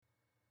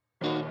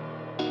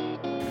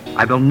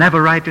I will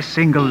never write a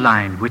single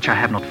line which I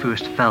have not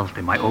first felt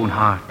in my own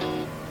heart.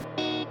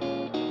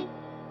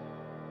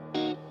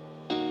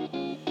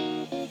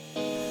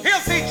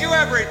 He'll teach you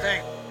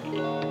everything.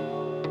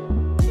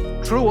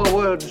 Truer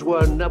words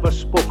were never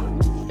spoken.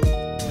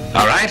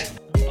 All right.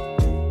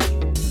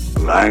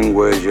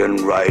 Language and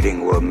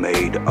writing were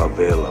made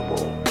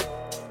available.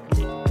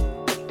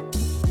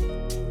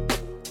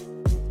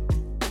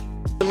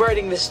 I'm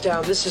writing this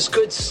down. This is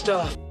good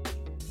stuff.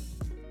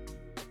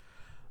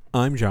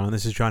 I'm John.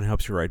 This is John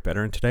Helps You Write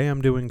Better, and today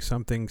I'm doing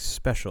something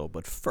special.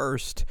 But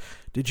first,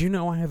 did you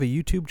know I have a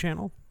YouTube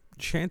channel?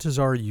 Chances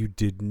are you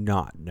did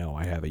not know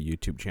I have a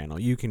YouTube channel.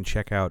 You can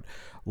check out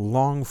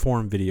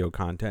long-form video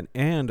content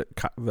and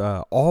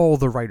all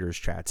the writers'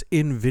 chats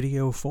in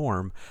video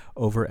form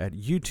over at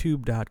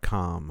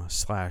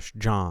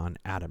youtube.com/John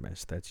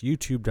Adamus. That's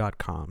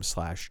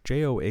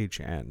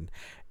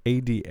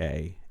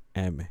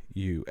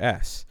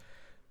youtube.com/JOHNADAMUS.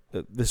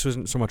 This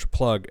isn't so much a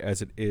plug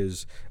as it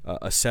is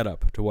a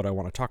setup to what I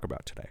want to talk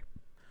about today.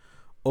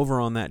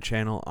 Over on that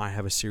channel, I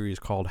have a series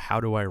called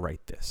How Do I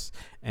Write This?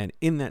 And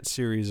in that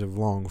series of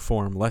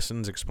long-form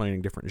lessons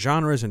explaining different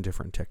genres and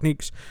different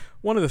techniques,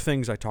 one of the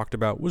things I talked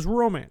about was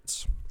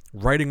romance.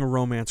 Writing a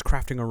romance,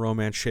 crafting a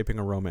romance, shaping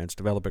a romance,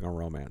 developing a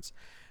romance.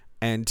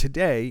 And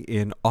today,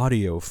 in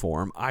audio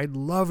form, I'd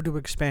love to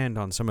expand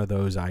on some of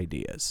those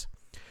ideas.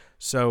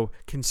 So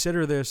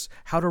consider this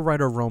How to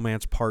Write a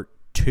Romance Part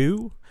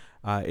 2.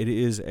 It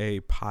is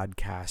a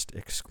podcast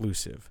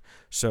exclusive.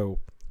 So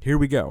here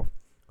we go.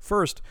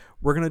 First,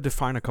 we're going to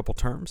define a couple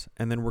terms,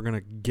 and then we're going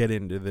to get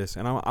into this.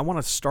 And I want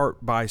to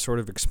start by sort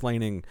of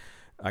explaining,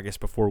 I guess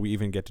before we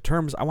even get to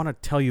terms, I want to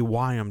tell you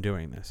why I'm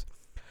doing this.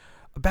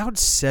 About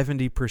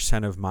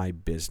 70% of my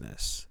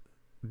business,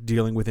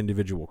 dealing with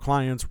individual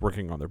clients,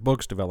 working on their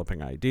books,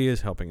 developing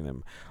ideas, helping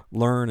them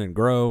learn and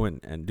grow,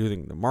 and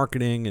doing the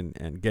marketing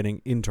and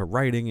getting into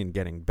writing and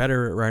getting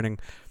better at writing,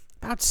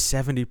 about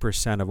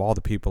 70% of all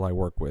the people I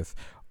work with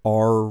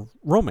are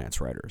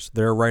romance writers.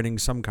 They're writing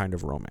some kind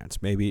of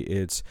romance. Maybe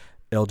it's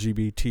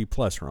LGBT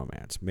plus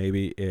romance.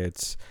 Maybe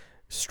it's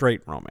straight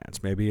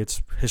romance. Maybe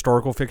it's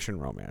historical fiction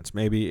romance.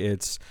 Maybe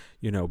it's,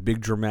 big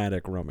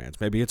dramatic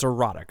romance. Maybe it's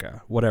erotica,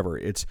 whatever.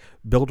 It's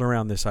built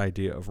around this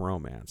idea of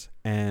romance.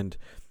 And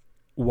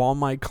while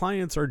my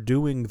clients are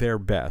doing their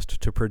best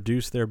to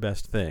produce their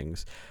best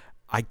things,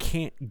 I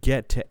can't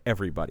get to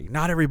everybody.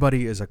 Not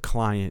everybody is a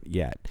client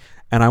yet.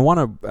 And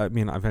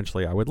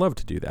eventually I would love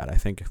to do that. I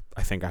think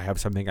I have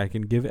something I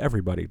can give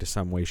everybody to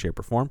some way, shape,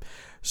 or form.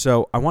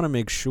 So I want to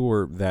make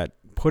sure that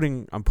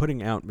I'm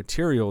putting out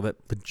material that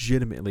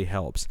legitimately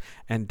helps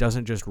and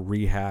doesn't just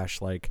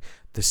rehash like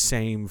the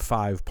same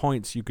 5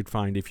 points you could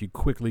find if you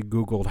quickly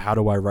Googled how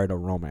do I write a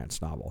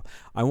romance novel.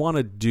 I want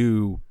to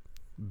do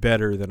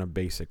better than a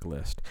basic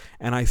list.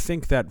 And I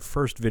think that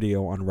first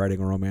video on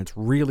writing a romance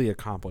really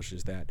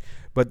accomplishes that.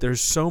 But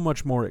there's so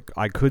much more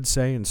I could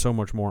say and so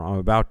much more I'm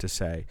about to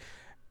say.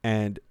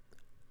 And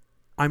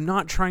I'm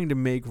not trying to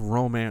make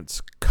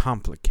romance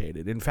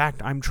complicated. In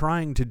fact, I'm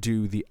trying to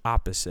do the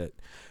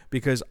opposite,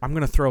 because I'm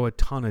going to throw a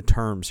ton of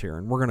terms here,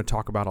 and we're going to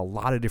talk about a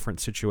lot of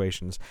different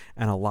situations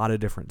and a lot of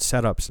different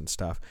setups and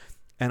stuff.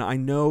 And I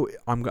know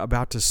I'm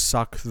about to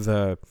suck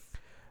the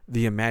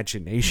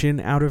imagination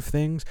out of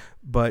things,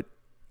 but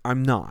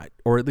I'm not,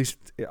 or at least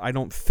I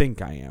don't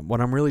think I am.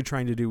 What I'm really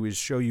trying to do is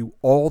show you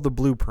all the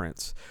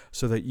blueprints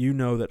so that you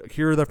know that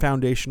here are the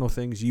foundational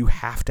things. You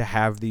have to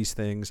have these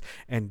things,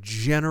 and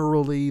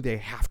generally they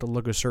have to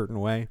look a certain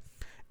way.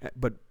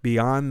 But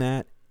beyond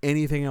that,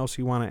 anything else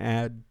you want to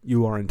add,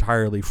 you are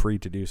entirely free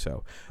to do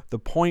so. The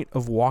point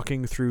of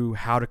walking through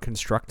how to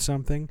construct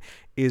something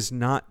is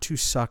not to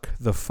suck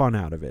the fun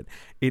out of it.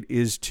 It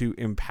is to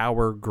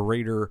empower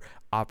greater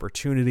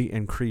opportunity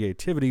and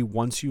creativity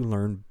once you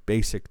learn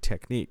basic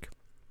technique.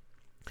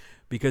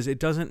 Because it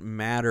doesn't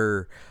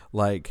matter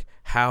like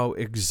how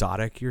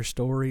exotic your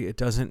story, it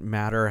doesn't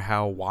matter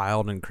how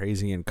wild and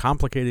crazy and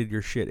complicated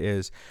your shit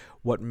is.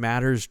 What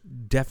matters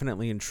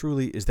definitely and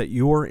truly is that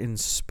you're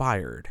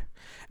inspired.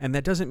 And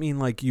that doesn't mean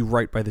like you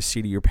write by the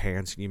seat of your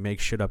pants and you make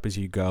shit up as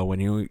you go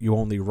and you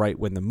only write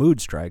when the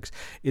mood strikes.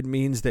 It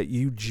means that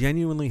you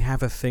genuinely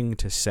have a thing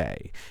to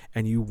say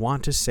and you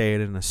want to say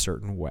it in a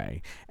certain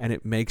way. And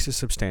it makes a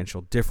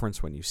substantial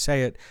difference when you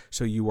say it.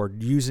 So you are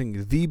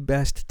using the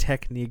best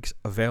techniques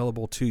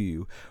available to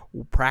you,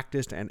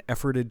 practiced and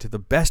efforted to the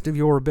best of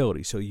your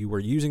ability. So you are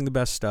using the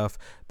best stuff,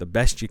 the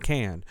best you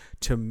can,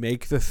 to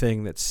make the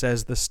thing that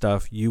says the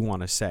stuff you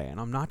want to say. And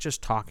I'm not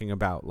just talking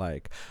about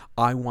like,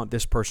 I want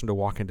this person to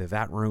walk into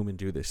that room and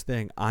do this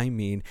thing. I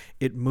mean,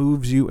 it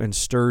moves you and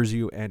stirs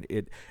you and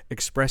it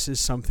expresses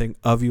something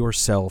of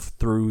yourself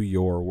through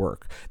your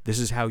work. This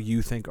is how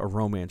you think a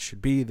romance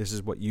should be. This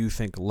is what you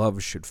think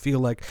love should feel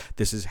like.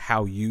 This is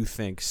how you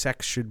think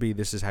sex should be.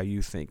 This is how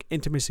you think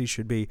intimacy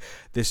should be.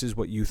 This is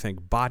what you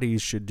think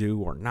bodies should do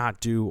or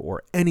not do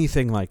or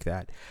anything like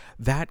that.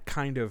 That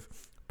kind of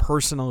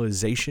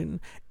personalization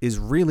is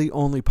really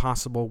only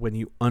possible when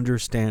you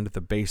understand the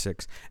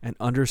basics and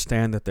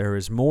understand that there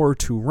is more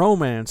to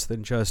romance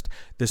than just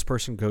this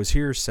person goes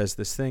here, says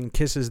this thing,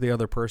 kisses the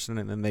other person,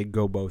 and then they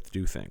go both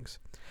do things.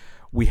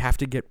 We have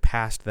to get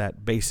past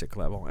that basic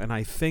level, and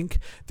I think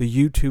the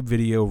YouTube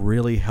video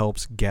really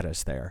helps get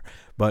us there,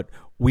 but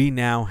we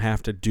now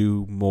have to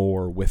do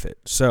more with it.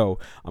 So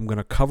I'm going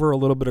to cover a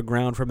little bit of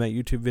ground from that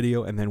YouTube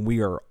video, and then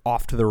we are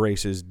off to the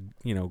races,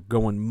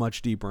 going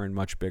much deeper and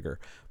much bigger.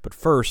 But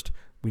first,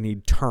 we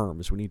need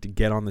terms. We need to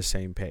get on the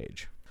same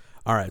page.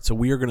 All right, so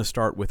we are going to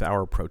start with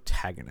our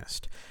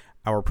protagonist.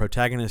 Our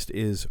protagonist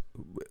is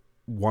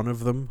one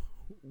of them.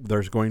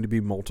 There's going to be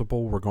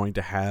multiple. We're going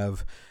to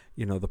have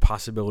the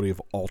possibility of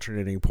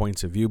alternating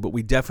points of view, but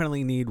we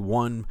definitely need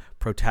one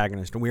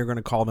protagonist, and we are going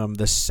to call them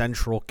the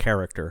central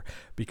character,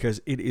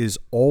 because it is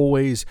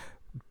always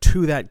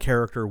to that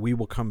character we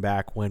will come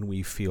back when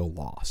we feel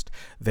lost.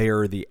 They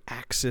are the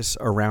axis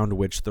around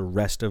which the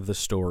rest of the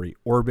story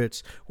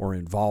orbits or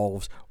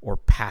involves or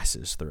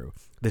passes through.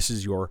 This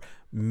is your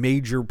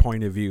major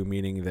point of view,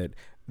 meaning that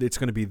it's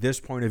going to be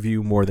this point of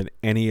view more than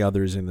any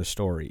others in the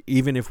story.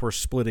 Even if we're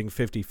splitting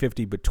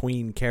 50-50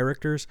 between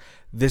characters,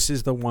 this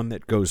is the one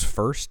that goes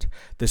first.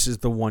 This is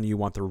the one you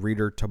want the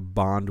reader to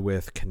bond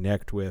with,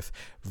 connect with,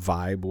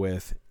 vibe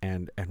with,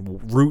 and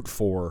root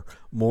for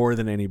more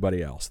than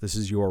anybody else. This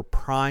is your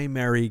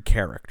primary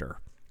character.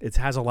 It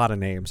has a lot of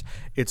names.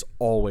 It's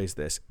always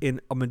this.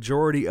 In a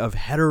majority of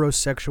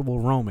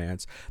heterosexual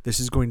romance, this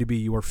is going to be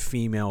your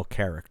female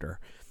character.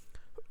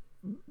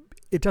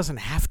 It doesn't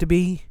have to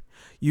be.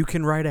 You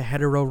can write a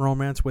hetero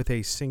romance with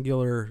a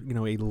singular,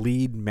 a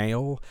lead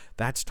male.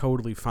 That's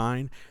totally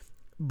fine.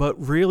 But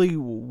really,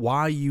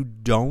 why you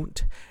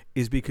don't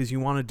is because you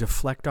want to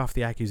deflect off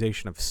the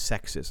accusation of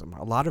sexism.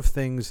 A lot of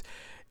things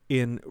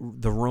in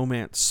the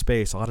romance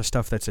space, a lot of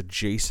stuff that's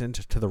adjacent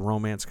to the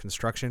romance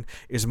construction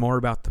is more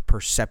about the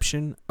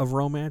perception of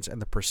romance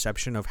and the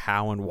perception of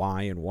how and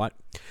why and what.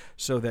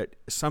 So that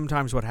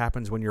sometimes what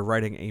happens when you're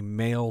writing a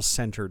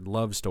male-centered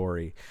love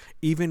story,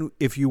 even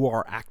if you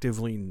are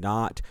actively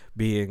not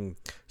being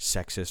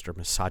sexist or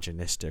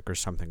misogynistic or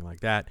something like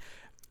that,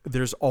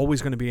 there's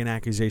always going to be an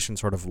accusation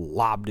sort of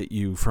lobbed at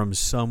you from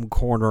some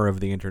corner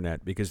of the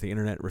internet, because the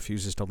internet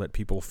refuses to let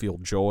people feel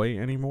joy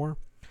anymore.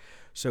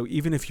 So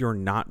even if you're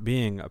not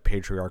being a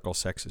patriarchal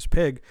sexist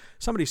pig,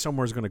 somebody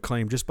somewhere is going to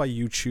claim just by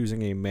you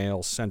choosing a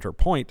male center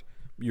point,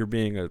 you're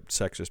being a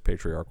sexist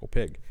patriarchal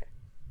pig.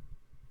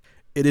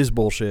 It is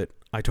bullshit.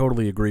 I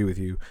totally agree with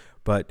you,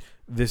 but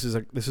this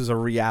is a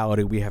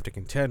reality we have to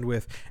contend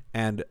with,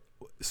 and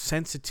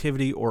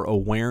sensitivity or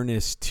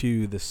awareness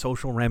to the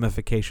social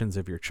ramifications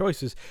of your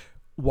choices,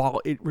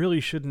 while it really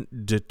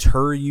shouldn't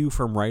deter you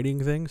from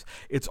writing things,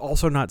 it's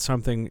also not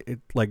something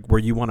like where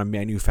you want to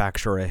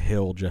manufacture a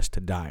hill just to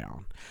die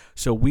on.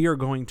 So we are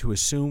going to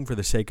assume, for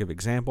the sake of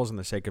examples and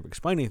the sake of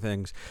explaining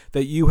things,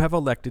 that you have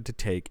elected to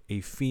take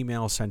a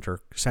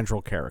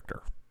female-central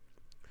character.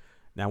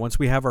 Now, once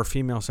we have our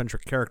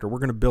female-centric character, we're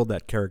going to build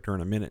that character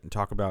in a minute and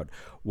talk about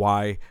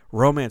why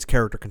romance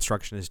character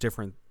construction is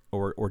different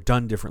or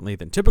done differently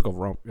than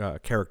typical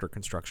character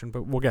construction,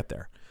 but we'll get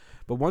there.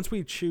 But once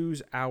we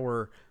choose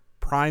our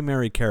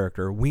primary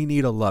character, we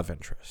need a love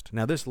interest.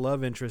 Now, this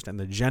love interest and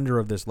the gender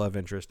of this love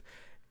interest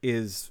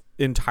is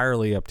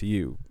entirely up to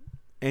you.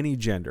 Any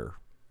gender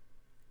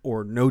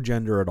or no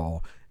gender at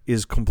all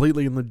is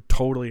completely and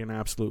totally and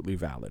absolutely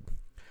valid.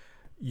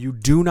 You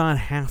do not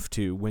have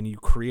to, when you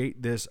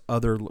create this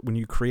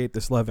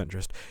love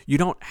interest, you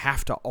don't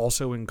have to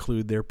also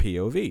include their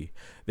POV.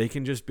 They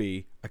can just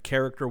be a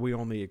character we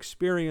only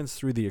experience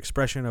through the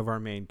expression of our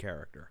main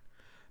character.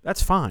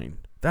 That's fine.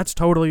 That's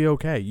totally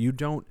okay. You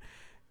don't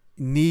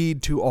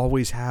need to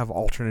always have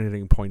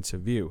alternating points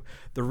of view.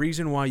 The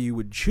reason why you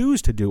would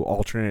choose to do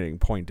alternating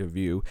point of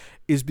view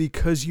is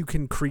because you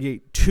can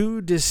create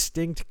two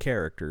distinct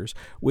characters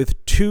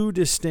with two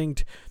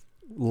distinct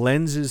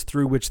lenses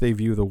through which they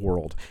view the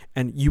world,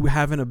 and you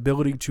have an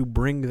ability to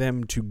bring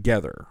them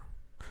together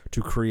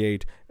to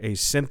create a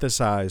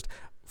synthesized,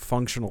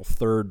 functional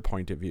third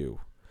point of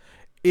view.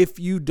 If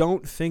you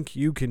don't think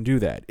you can do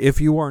that, if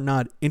you are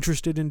not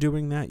interested in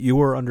doing that,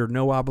 you are under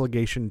no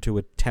obligation to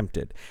attempt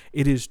it.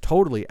 It is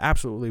totally,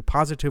 absolutely,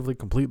 positively,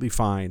 completely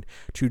fine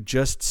to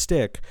just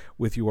stick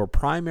with your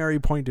primary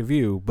point of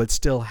view, but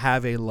still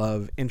have a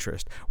love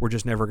interest. We're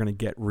just never going to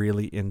get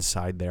really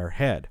inside their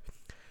head.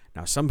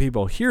 Now, some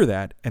people hear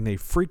that and they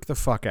freak the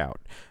fuck out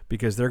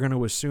because they're going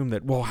to assume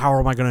that, well, how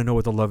am I going to know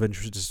what the love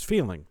interest is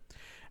feeling?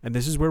 And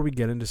this is where we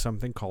get into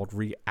something called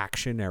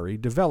reactionary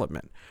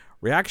development.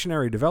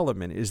 Reactionary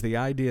development is the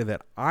idea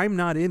that I'm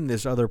not in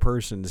this other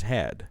person's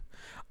head.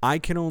 I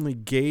can only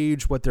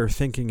gauge what they're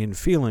thinking and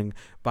feeling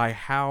by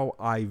how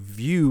I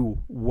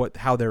view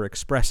how they're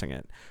expressing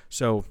it.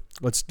 So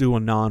let's do a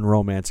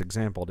non-romance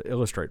example to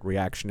illustrate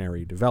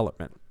reactionary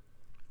development.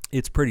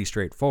 It's pretty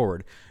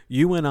straightforward.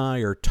 You and I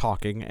are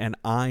talking, and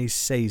I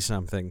say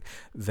something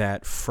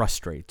that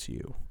frustrates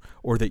you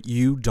or that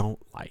you don't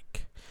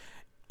like.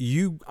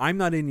 I'm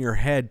not in your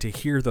head to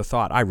hear the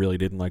thought, I really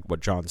didn't like what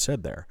John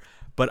said there.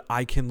 but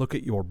I can look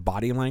at your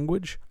body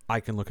language. I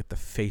can look at the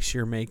face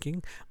you're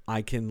making.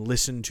 I can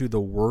listen to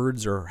the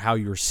words or how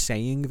you're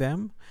saying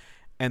them.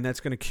 And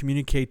that's going to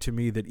communicate to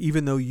me that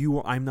even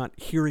though I'm not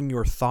hearing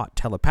your thought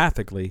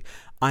telepathically,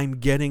 I'm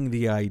getting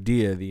the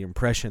idea, the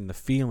impression, the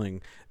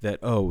feeling that,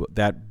 oh,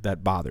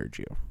 that bothered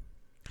you.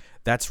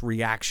 That's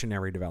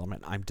reactionary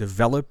development. I'm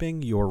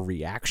developing your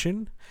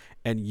reaction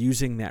and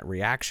using that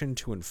reaction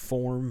to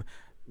inform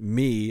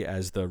me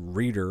as the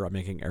reader, I'm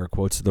making air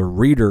quotes, the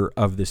reader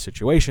of this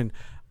situation.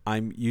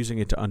 I'm using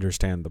it to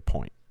understand the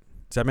point.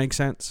 Does that make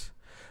sense?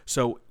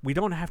 So we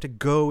don't have to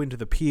go into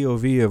the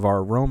POV of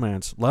our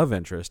romance love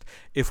interest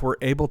if we're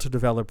able to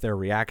develop their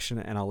reaction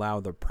and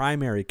allow the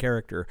primary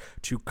character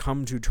to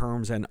come to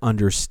terms and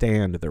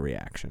understand the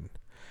reaction.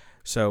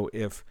 So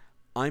if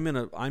I'm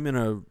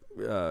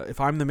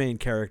if I'm the main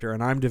character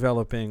and I'm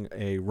developing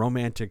a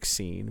romantic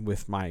scene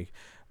with my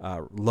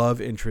love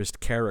interest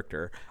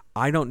character,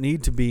 I don't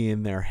need to be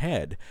in their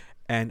head,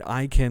 and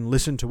I can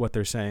listen to what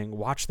they're saying,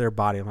 watch their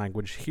body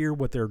language, hear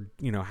what they're,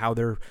 how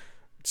they're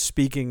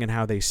speaking and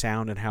how they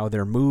sound and how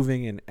they're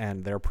moving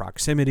and their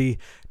proximity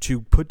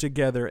to put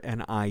together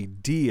an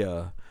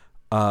idea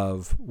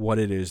of what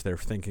it is they're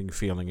thinking,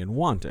 feeling, and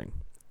wanting.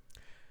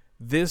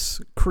 This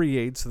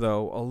creates,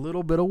 though, a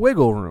little bit of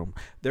wiggle room.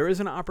 There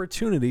is an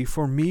opportunity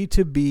for me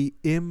to be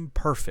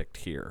imperfect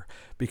here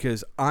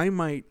because I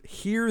might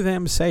hear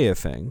them say a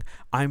thing,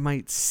 I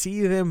might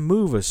see them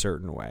move a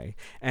certain way,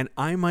 and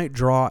I might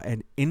draw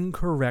an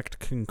incorrect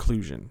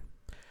conclusion.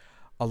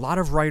 A lot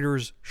of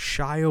writers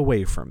shy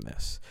away from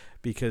this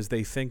because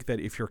they think that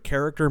if your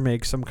character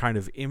makes some kind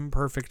of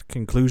imperfect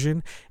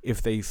conclusion,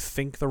 if they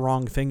think the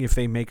wrong thing, if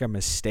they make a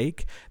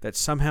mistake, that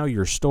somehow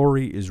your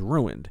story is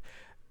ruined.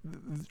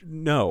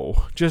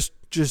 No, just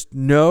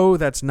know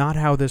that's not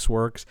how this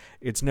works.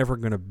 It's never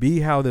going to be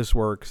how this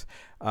works.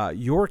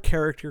 Your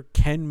character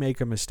can make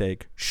a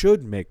mistake,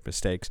 should make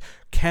mistakes,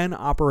 can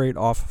operate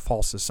off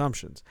false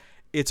assumptions.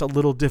 It's a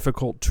little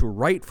difficult to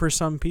write for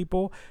some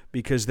people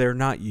because they're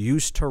not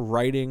used to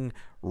writing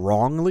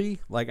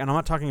wrongly. And I'm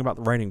not talking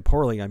about writing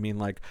poorly. I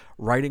mean,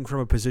 writing from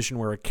a position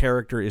where a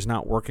character is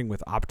not working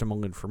with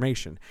optimal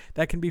information.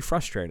 That can be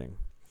frustrating.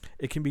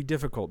 It can be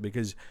difficult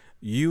because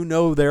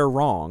they're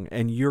wrong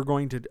and you're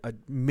going to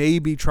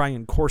maybe try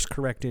and course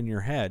correct in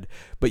your head,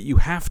 but you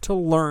have to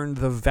learn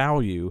the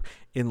value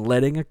in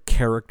letting a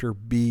character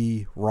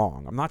be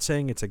wrong. I'm not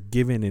saying it's a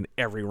given in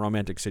every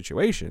romantic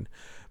situation,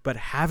 but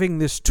having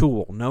this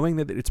tool, knowing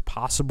that it's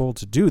possible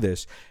to do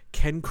this,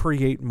 can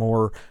create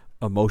more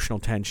emotional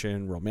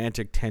tension,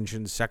 romantic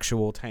tension,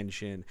 sexual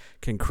tension,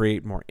 can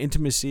create more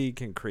intimacy,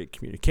 can create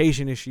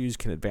communication issues,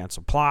 can advance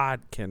a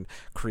plot, can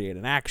create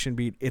an action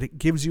beat. It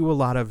gives you a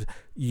lot of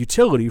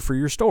utility for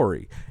your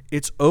story.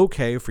 It's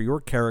okay for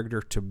your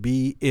character to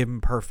be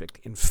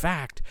imperfect. In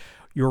fact,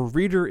 your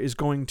reader is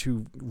going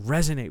to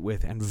resonate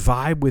with and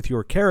vibe with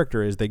your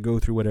character as they go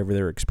through whatever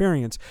their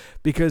experience,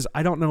 because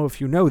I don't know if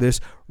you know this,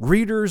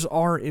 readers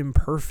are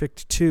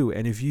imperfect too.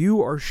 And if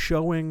you are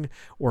showing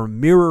or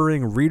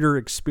mirroring reader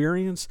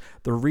experience,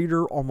 the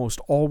reader almost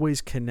always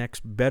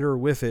connects better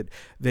with it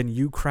than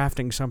you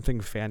crafting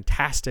something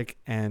fantastic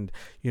and,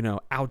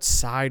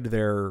 outside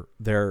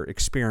their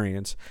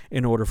experience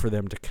in order for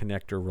them to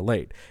connect or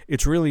relate.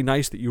 It's really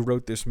nice that you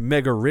wrote this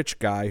mega rich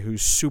guy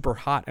who's super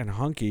hot and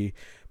hunky,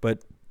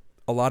 but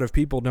a lot of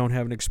people don't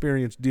have an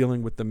experience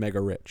dealing with the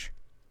mega rich.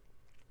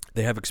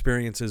 They have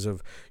experiences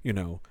of,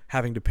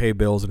 having to pay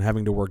bills and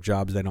having to work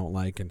jobs they don't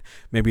like, and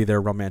maybe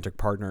their romantic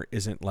partner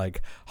isn't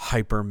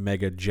hyper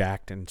mega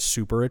jacked and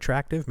super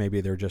attractive.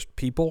 Maybe they're just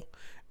people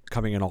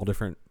coming in all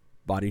different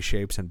body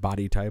shapes and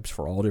body types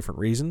for all different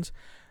reasons.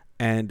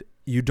 And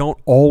you don't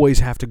always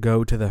have to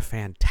go to the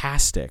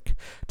fantastic,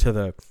 to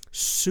the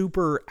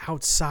super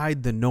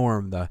outside the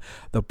norm, the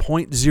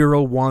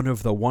 0.01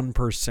 of the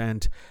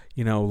 1%,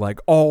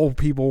 all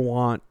people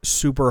want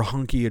super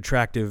hunky,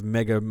 attractive,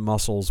 mega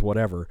muscles,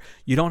 whatever.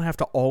 You don't have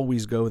to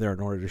always go there in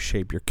order to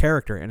shape your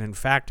character. And in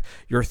fact,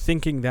 your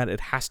thinking that it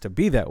has to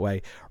be that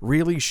way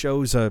really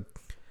shows a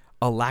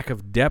lack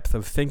of depth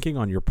of thinking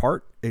on your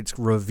part. It's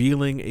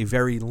revealing a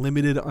very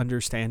limited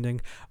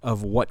understanding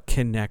of what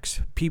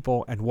connects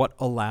people and what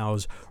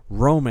allows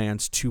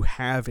romance to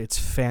have its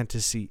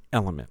fantasy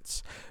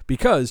elements.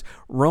 Because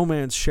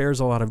romance shares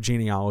a lot of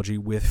genealogy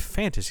with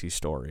fantasy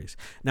stories.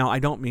 Now, I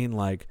don't mean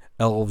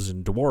elves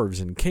and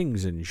dwarves and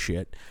kings and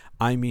shit.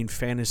 I mean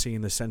fantasy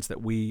in the sense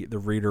that we, the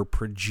reader,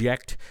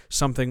 project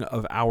something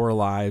of our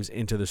lives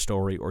into the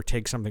story or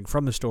take something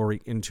from the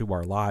story into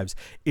our lives.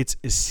 It's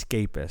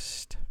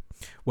escapist.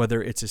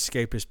 Whether it's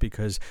escapist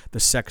because the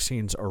sex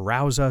scenes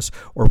arouse us,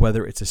 or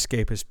whether it's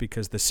escapist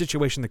because the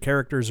situation the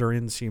characters are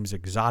in seems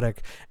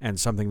exotic and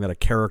something that a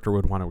character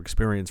would want to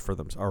experience for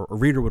them, or a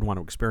reader would want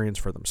to experience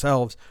for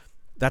themselves,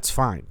 that's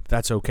fine.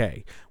 That's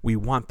okay. We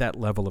want that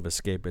level of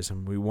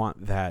escapism. We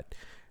want that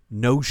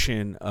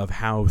notion of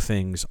how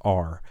things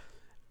are.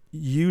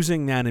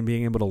 Using that and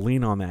being able to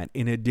lean on that,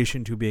 in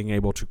addition to being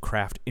able to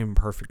craft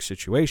imperfect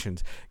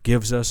situations,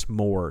 gives us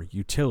more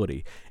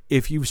utility.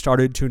 If you've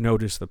started to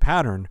notice the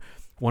pattern,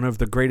 one of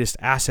the greatest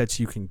assets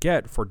you can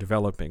get for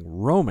developing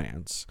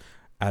romance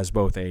as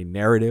both a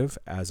narrative,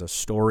 as a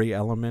story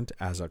element,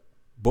 as a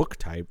book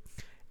type,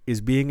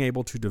 is being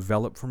able to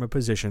develop from a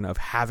position of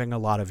having a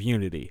lot of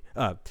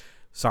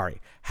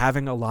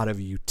having a lot of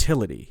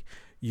utility.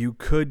 You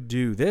could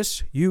do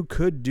this, you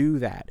could do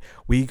that.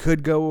 We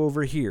could go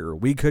over here,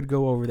 we could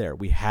go over there.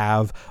 We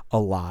have a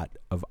lot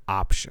of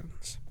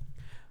options.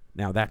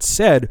 Now, that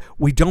said,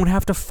 we don't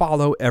have to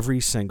follow every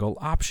single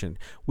option.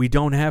 We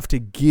don't have to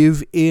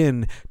give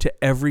in to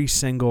every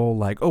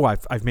single,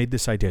 I've made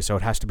this idea, so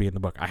it has to be in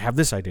the book. I have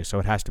this idea, so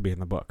it has to be in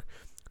the book.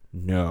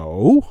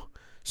 No,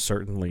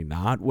 certainly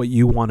not. What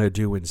you want to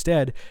do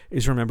instead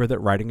is remember that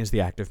writing is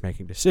the act of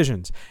making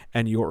decisions,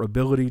 and your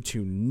ability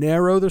to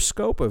narrow the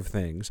scope of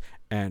things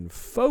and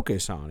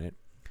focus on it.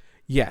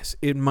 Yes,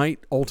 it might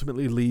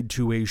ultimately lead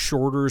to a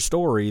shorter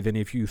story than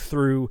if you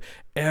threw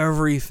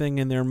everything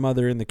in their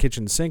mother in the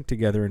kitchen sink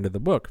together into the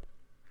book.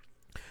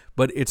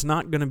 But it's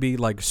not going to be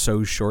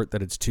so short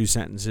that it's 2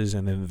 sentences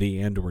and then the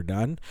end, we're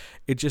done.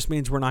 It just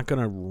means we're not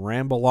going to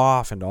ramble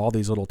off into all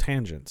these little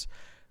tangents.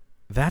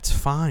 That's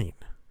fine.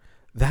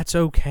 That's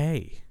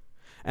okay.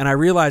 And I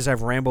realize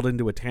I've rambled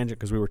into a tangent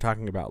because we were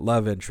talking about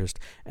love interest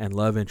and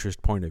love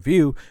interest point of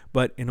view,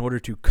 but in order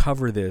to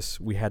cover this,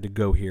 we had to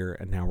go here,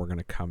 and now we're going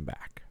to come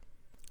back.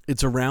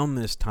 It's around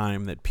this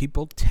time that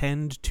people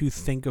tend to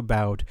think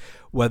about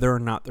whether or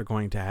not they're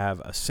going to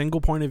have a single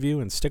point of view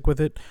and stick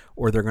with it,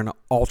 or they're going to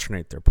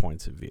alternate their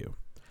points of view.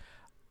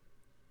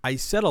 I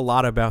said a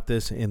lot about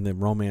this in the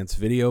romance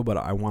video, but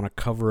I want to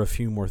cover a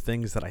few more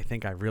things that I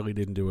think I really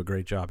didn't do a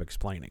great job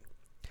explaining.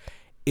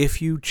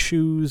 If you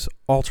choose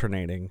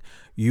alternating,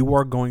 you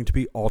are going to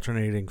be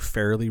alternating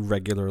fairly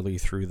regularly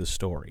through the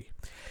story.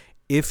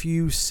 If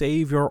you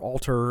save your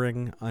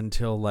altering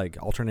until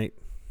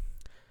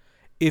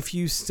if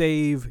you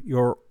save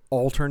your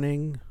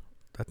alterning,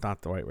 that's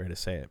not the right way to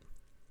say it.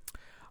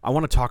 I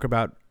want to talk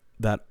about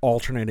that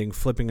alternating,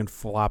 flipping and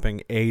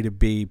flopping A to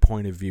B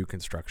point of view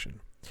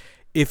construction.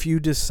 If you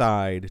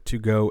decide to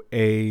go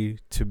A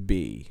to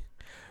B,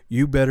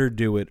 you better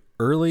do it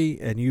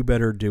early and you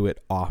better do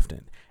it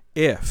often.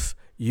 If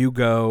you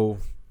go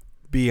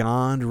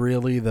beyond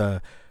really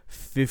the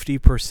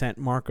 50%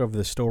 mark of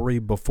the story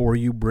before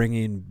you bring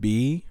in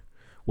B,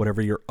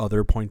 whatever your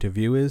other point of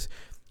view is,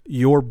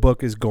 your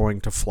book is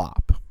going to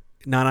flop.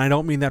 Now, I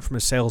don't mean that from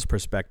a sales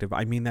perspective.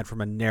 I mean that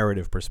from a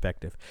narrative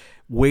perspective.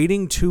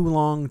 Waiting too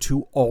long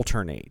to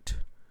alternate.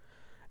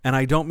 And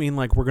I don't mean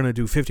we're going to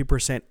do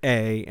 50%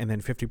 A and then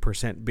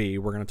 50% B.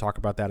 We're going to talk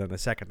about that in a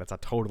second. That's a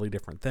totally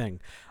different thing.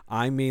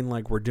 I mean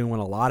we're doing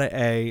a lot of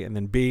A and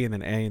then B and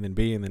then A and then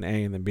B and then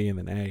A and then B and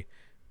then A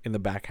in the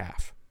back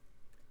half.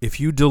 If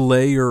you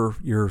delay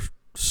your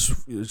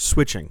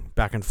switching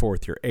back and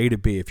forth, your A to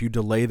B, if you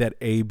delay that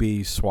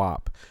A-B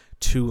swap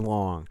too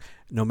long,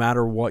 no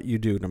matter what you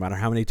do, no matter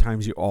how many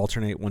times you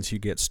alternate once you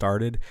get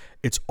started,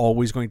 it's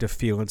always going to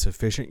feel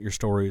insufficient. Your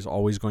story is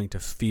always going to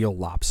feel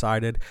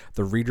lopsided.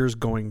 The reader's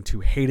going to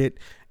hate it.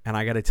 And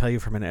I got to tell you,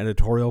 from an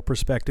editorial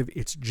perspective,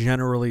 it's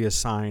generally a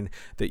sign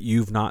that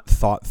you've not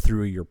thought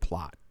through your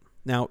plot.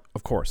 Now,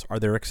 of course, are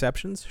there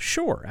exceptions?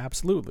 Sure,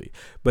 absolutely.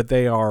 But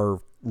they are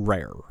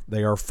rare.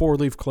 They are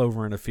 4-leaf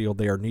clover in a field.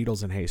 They are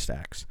needles in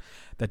haystacks.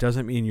 That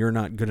doesn't mean you're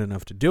not good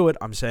enough to do it.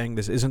 I'm saying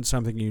this isn't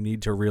something you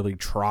need to really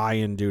try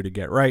and do to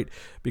get right,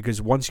 because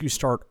once you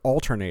start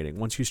alternating,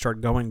 once you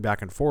start going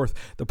back and forth,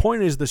 the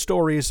point is the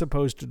story is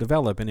supposed to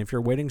develop, and if you're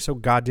waiting so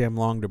goddamn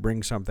long to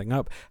bring something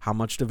up, how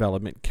much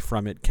development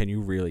from it can you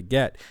really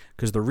get?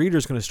 Because the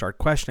reader's going to start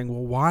questioning,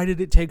 well, why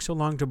did it take so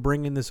long to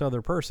bring in this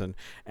other person?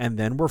 And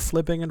then we're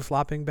flipping and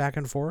flopping back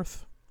and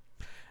forth.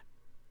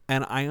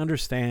 And I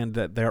understand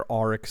that there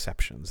are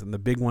exceptions, and the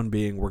big one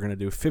being we're going to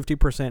do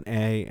 50%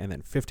 A and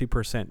then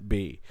 50%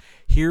 B.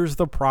 Here's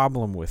the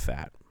problem with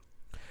that.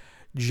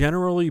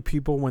 Generally,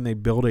 people, when they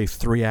build a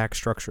 3-act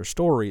structure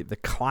story, the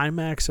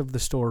climax of the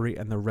story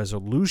and the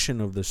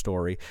resolution of the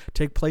story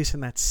take place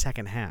in that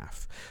second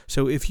half.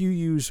 So if you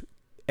use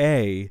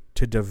A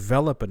to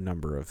develop a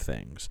number of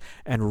things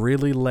and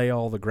really lay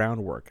all the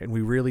groundwork, and we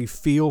really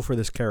feel for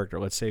this character,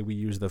 let's say we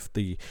use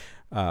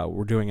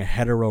we're doing a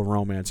hetero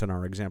romance in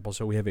our example,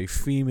 so we have a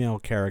female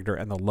character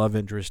and the love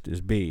interest is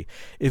B.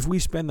 If we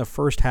spend the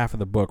first half of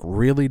the book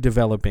really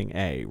developing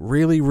A,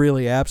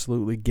 really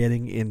absolutely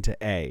getting into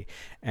A,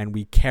 and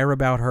we care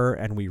about her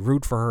and we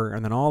root for her,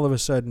 and then all of a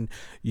sudden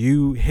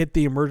you hit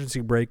the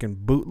emergency brake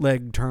and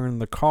bootleg turn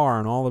the car,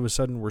 and all of a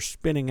sudden we're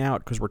spinning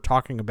out because we're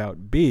talking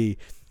about B,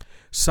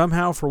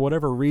 somehow, for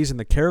whatever reason,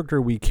 the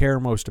character we care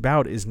most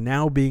about is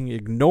now being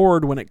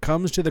ignored when it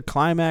comes to the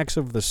climax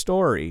of the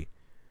story.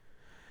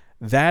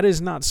 That is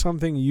not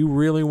something you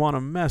really want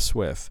to mess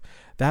with.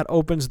 That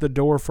opens the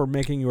door for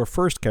making your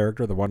first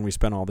character, the one we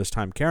spent all this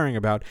time caring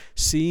about,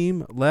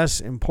 seem less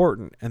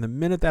important. And the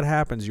minute that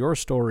happens, your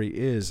story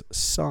is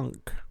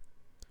sunk,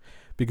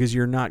 because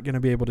you're not going to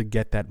be able to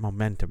get that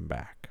momentum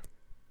back.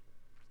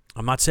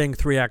 I'm not saying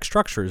 3-act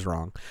structure is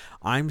wrong.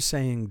 I'm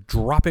saying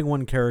dropping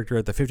one character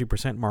at the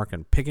 50% mark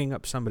and picking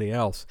up somebody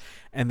else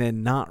and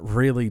then not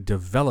really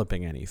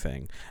developing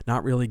anything,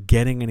 not really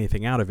getting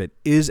anything out of it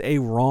is a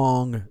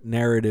wrong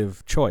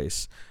narrative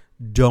choice.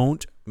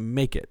 Don't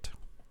make it.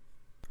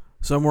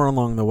 Somewhere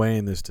along the way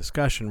in this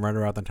discussion, right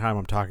around the time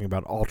I'm talking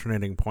about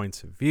alternating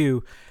points of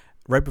view,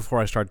 right before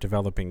I start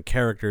developing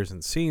characters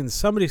and scenes,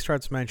 somebody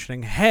starts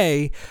mentioning,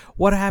 hey,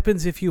 what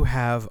happens if you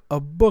have a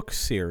book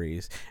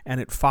series and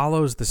it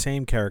follows the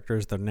same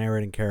characters, the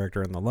narrating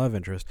character and the love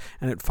interest,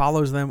 and it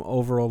follows them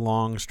over a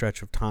long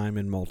stretch of time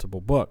in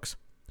multiple books?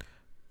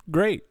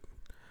 Great.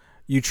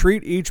 You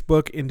treat each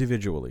book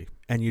individually,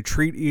 and you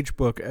treat each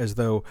book as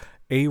though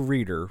a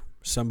reader,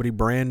 somebody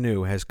brand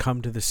new, has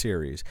come to the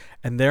series,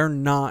 and they're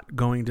not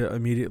going to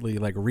immediately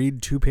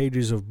read 2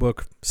 pages of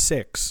book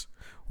 6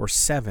 or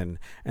 7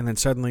 and then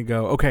suddenly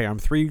go, okay, I'm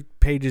 3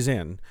 pages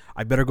in,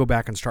 I better go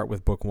back and start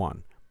with book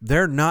 1.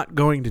 They're not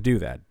going to do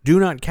that. Do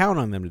not count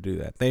on them to do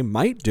that. They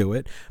might do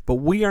it, but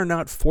we are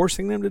not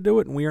forcing them to do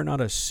it, and we are not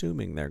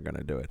assuming they're going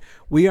to do it.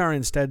 We are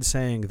instead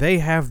saying they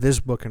have this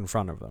book in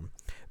front of them.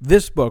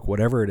 This book,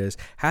 whatever it is,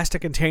 has to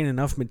contain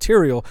enough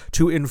material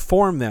to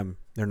inform them.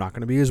 They're not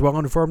going to be as well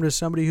informed as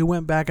somebody who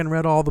went back and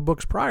read all the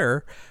books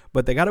prior,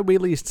 but they got to be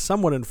at least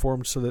somewhat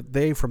informed so that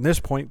they, from this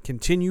point,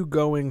 continue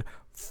going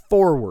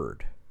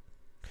forward.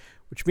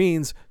 Which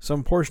means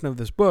some portion of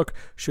this book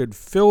should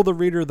fill the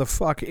reader the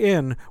fuck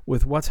in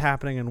with what's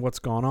happening and what's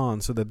gone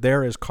on so that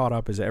they're as caught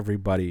up as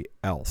everybody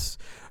else.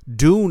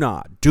 Do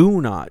not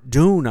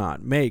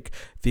make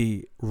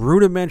the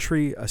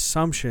rudimentary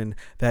assumption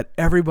that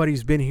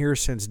everybody's been here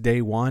since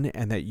day one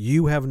and that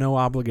you have no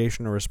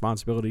obligation or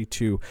responsibility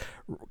to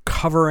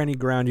cover any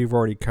ground you've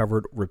already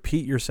covered,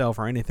 repeat yourself,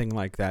 or anything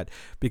like that,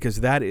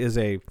 because that is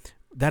a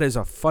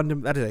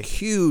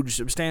huge,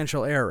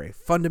 substantial error, a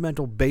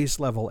fundamental base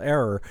level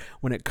error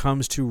when it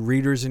comes to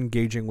readers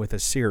engaging with a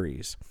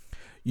series.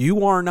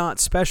 You are not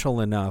special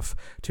enough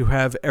to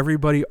have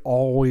everybody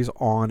always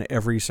on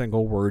every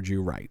single word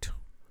you write.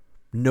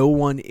 No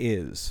one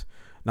is.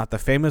 Not the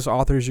famous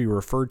authors you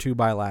refer to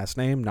by last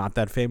name, not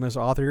that famous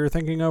author you're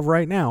thinking of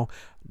right now.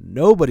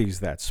 Nobody's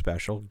that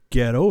special.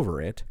 Get over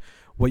it.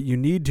 What you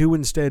need to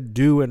instead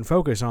do and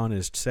focus on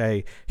is to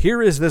say,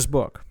 here is this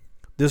book.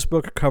 This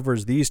book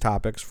covers these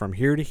topics from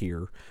here to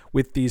here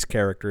with these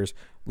characters.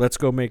 Let's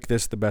go make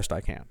this the best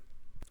I can.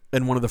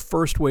 And one of the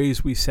first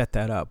ways we set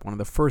that up, one of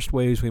the first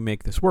ways we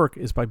make this work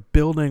is by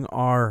building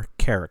our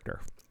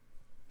character.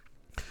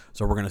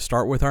 So we're going to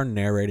start with our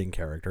narrating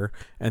character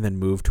and then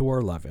move to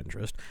our love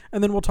interest.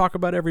 And then we'll talk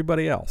about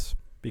everybody else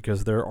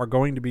because there are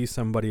going to be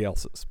somebody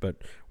else's, but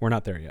we're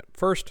not there yet.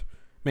 First,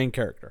 main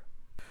character.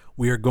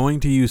 We are going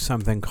to use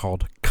something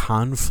called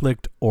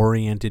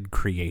conflict-oriented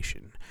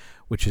creation,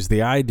 which is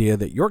the idea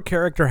that your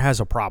character has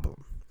a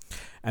problem.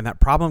 And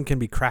that problem can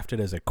be crafted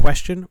as a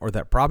question, or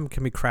that problem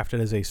can be crafted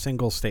as a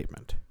single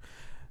statement.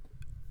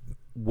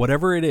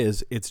 Whatever it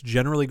is, it's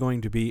generally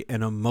going to be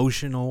an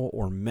emotional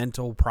or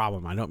mental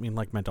problem. I don't mean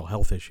like mental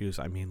health issues.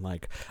 I mean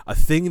like a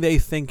thing they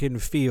think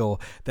and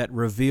feel that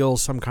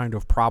reveals some kind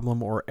of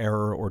problem or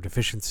error or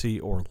deficiency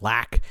or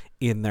lack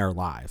in their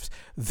lives.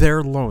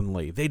 They're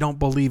lonely. They don't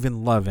believe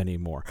in love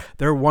anymore.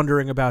 They're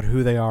wondering about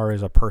who they are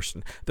as a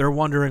person. They're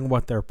wondering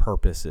what their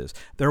purpose is.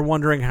 They're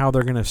wondering how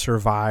they're going to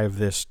survive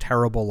this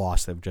terrible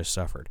loss they've just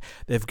suffered.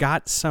 They've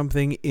got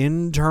something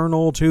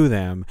internal to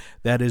them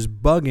that is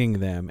bugging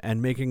them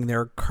and making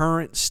their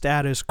current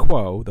status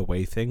quo, the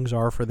way things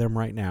are for them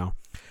right now,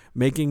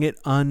 making it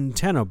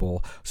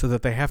untenable so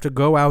that they have to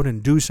go out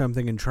and do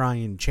something and try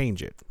and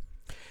change it.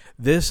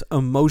 This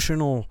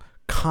emotional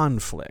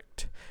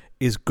conflict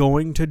is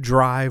going to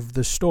drive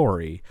the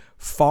story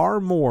far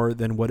more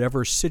than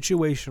whatever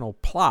situational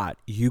plot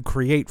you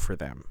create for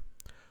them.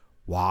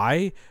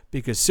 Why?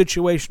 Because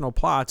situational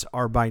plots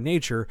are by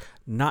nature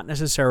not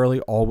necessarily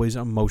always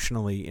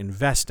emotionally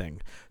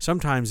investing.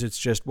 Sometimes it's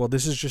just, well,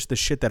 this is just the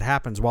shit that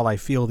happens while I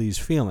feel these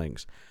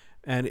feelings.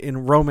 And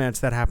in romance,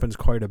 that happens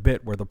quite a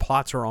bit, where the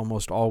plots are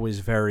almost always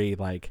very,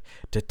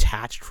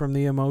 detached from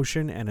the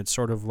emotion, and it's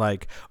sort of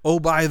like,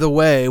 oh, by the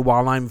way,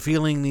 while I'm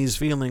feeling these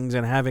feelings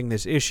and having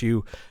this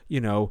issue,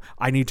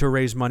 I need to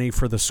raise money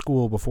for the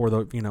school before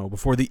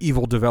the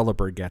evil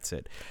developer gets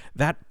it.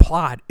 That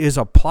plot is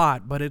a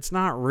plot, but it's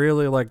not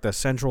really like the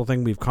central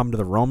thing we've come to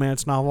the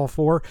romance novel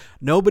for.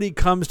 Nobody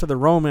comes to the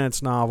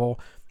romance novel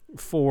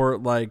for,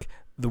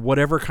 the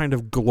whatever kind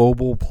of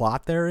global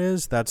plot there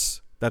is. That's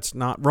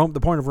not the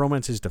point of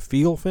romance is to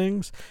feel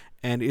things,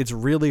 and it's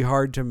really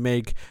hard to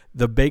make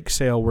the bake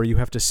sale where you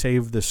have to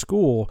save the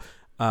school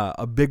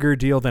a bigger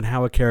deal than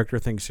how a character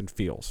thinks and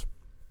feels.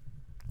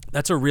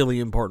 That's a really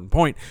important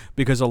point,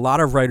 because a lot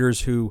of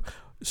writers who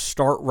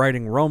start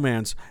writing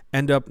romance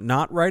end up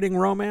not writing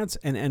romance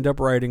and end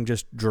up writing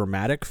just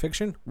dramatic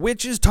fiction,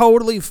 which is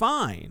totally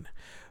fine.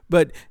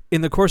 But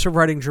in the course of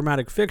writing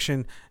dramatic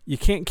fiction, you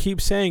can't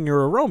keep saying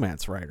you're a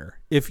romance writer.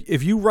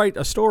 If you write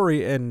a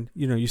story and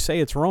you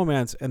say it's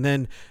romance and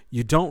then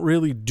you don't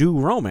really do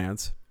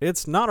romance,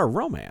 it's not a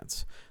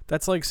romance.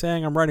 That's like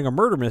saying I'm writing a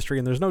murder mystery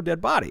and there's no dead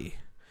body.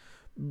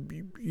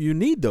 You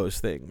need those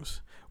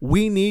things.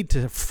 We need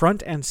to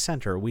front and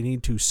center. We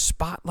need to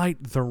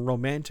spotlight the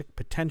romantic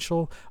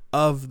potential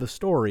of the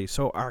story.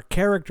 So our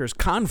character's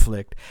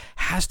conflict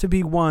has to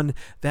be one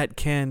that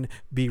can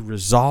be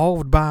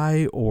resolved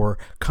by, or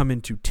come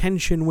into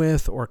tension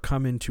with, or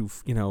come into,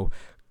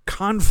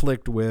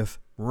 conflict with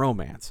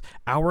romance.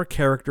 Our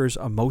character's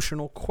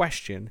emotional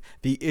question,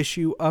 the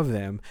issue of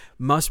them,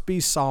 must be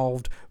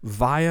solved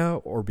via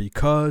or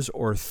because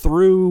or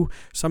through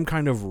some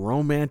kind of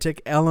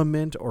romantic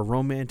element or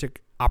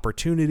romantic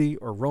opportunity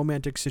or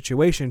romantic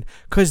situation,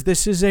 because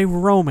this is a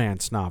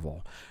romance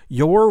novel.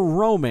 Your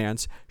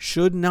romance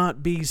should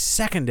not be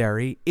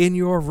secondary in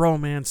your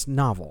romance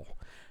novel.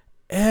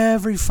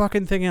 Every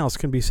fucking thing else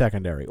can be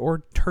secondary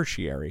or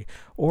tertiary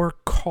or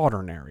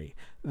quaternary.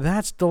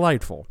 That's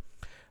delightful.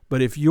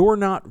 But if you're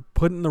not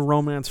putting the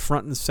romance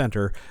front and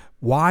center,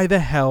 why the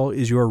hell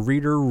is your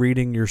reader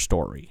reading your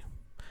story?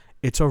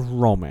 It's a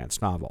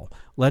romance novel.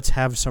 Let's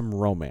have some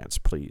romance,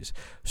 please.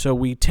 So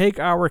we take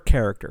our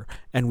character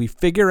and we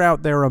figure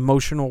out their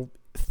emotional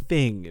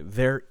thing,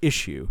 their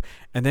issue,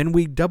 and then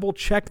we double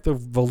check the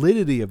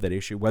validity of that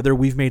issue, whether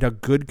we've made a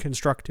good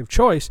constructive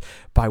choice,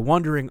 by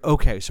wondering,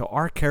 okay, so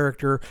our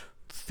character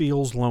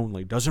feels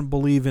lonely, doesn't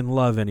believe in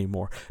love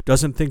anymore,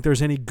 doesn't think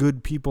there's any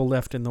good people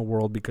left in the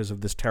world because of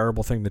this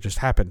terrible thing that just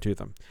happened to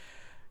them.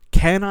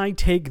 Can I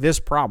take this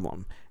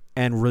problem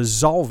and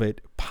resolve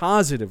it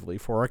positively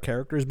for our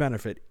character's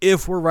benefit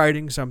if we're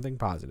writing something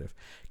positive?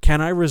 Can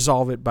I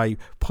resolve it by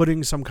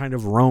putting some kind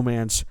of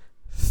romance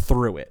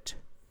through it?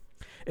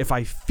 If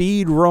I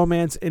feed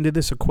romance into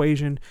this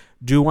equation,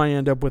 do I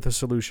end up with a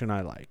solution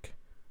I like?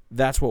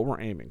 That's what we're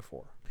aiming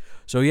for.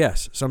 So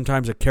yes,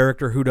 sometimes a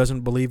character who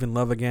doesn't believe in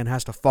love again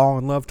has to fall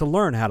in love to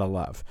learn how to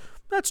love.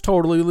 That's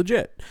totally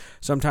legit.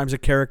 Sometimes a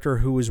character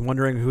who is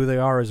wondering who they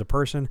are as a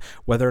person,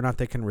 whether or not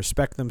they can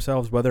respect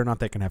themselves, whether or not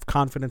they can have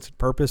confidence and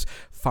purpose,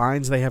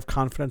 finds they have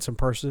confidence and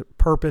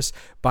purpose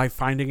by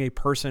finding a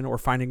person or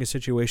finding a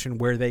situation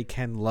where they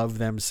can love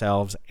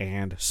themselves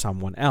and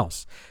someone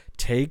else.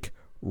 Take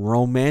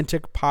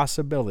romantic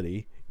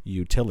possibility,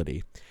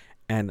 utility,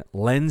 and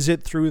lens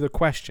it through the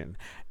question.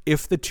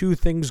 If the two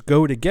things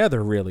go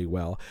together really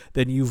well,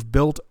 then you've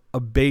built a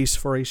base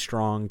for a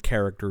strong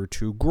character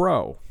to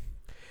grow.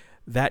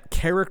 That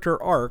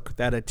character arc,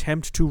 that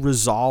attempt to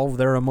resolve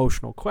their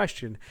emotional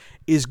question,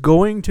 is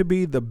going to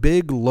be the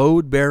big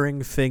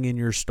load-bearing thing in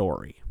your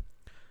story.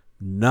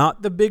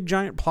 Not the big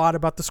giant plot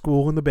about the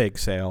school and the bake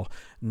sale,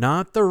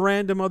 not the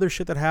random other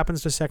shit that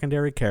happens to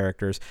secondary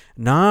characters,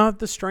 not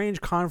the strange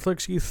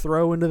conflicts you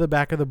throw into the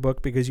back of the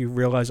book because you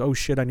realize, oh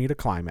shit, I need a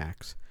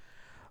climax.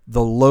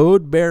 The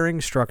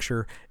load-bearing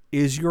structure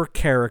is your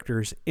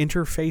characters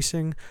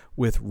interfacing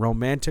with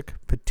romantic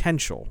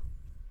potential.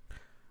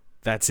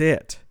 That's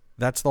it.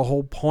 That's the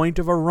whole point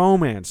of a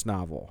romance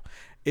novel.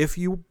 If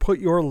you put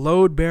your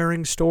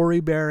load-bearing,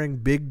 story-bearing,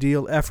 big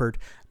deal effort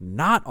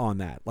not on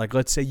that, like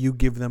let's say you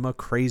give them a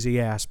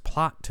crazy-ass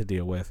plot to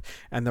deal with,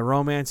 and the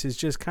romance is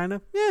just kind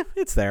of,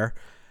 it's there,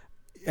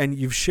 and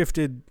you've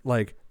shifted,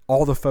 like,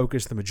 all the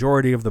focus, the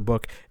majority of the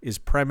book is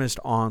premised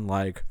on,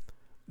 like,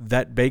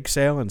 that bake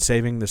sale and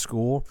saving the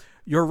school,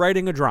 you're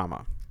writing a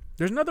drama.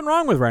 There's nothing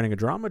wrong with writing a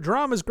drama.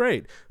 Drama's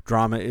great.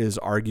 Drama is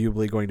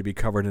arguably going to be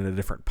covered in a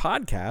different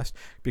podcast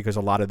because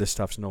a lot of this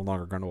stuff's no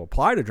longer going to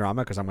apply to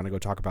drama because I'm going to go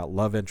talk about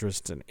love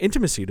interests and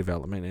intimacy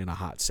development in a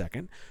hot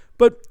second.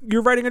 But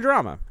you're writing a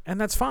drama,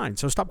 and that's fine.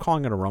 So stop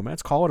calling it a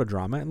romance, call it a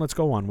drama, and let's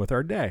go on with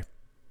our day.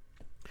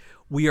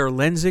 We are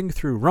lensing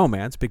through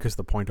romance because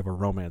the point of a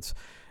romance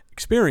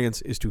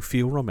experience is to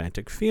feel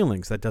romantic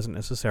feelings. That doesn't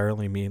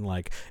necessarily mean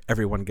like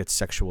everyone gets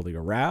sexually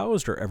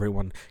aroused or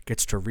everyone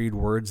gets to read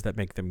words that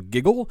make them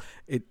giggle.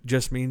 It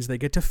just means they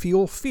get to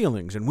feel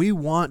feelings, and we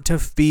want to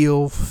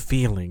feel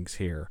feelings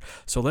here.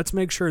 So let's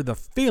make sure the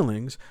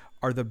feelings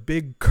are the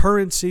big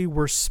currency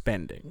we're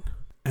spending.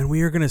 And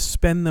we are going to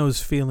spend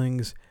those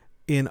feelings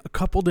in a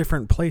couple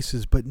different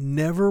places, but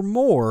never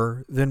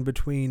more than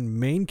between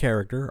main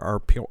character, our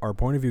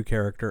point of view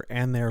character,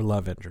 and their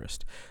love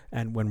interest.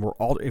 And when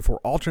if we're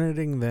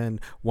alternating,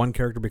 then one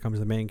character becomes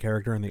the main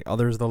character and the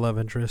other is the love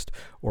interest,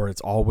 or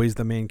it's always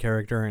the main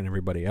character and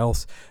everybody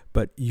else.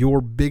 But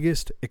your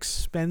biggest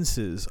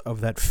expenses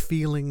of that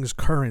feelings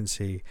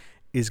currency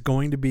is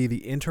going to be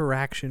the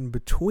interaction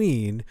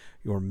between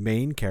your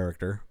main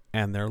character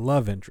and their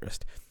love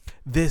interest.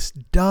 This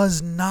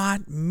does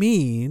not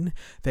mean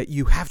that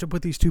you have to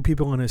put these two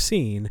people in a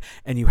scene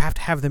and you have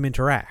to have them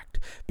interact,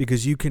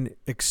 because you can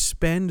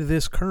expend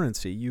this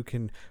currency. You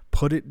can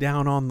put it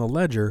down on the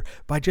ledger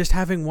by just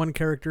having one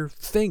character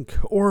think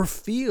or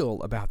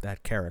feel about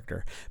that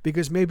character,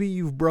 because maybe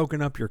you've broken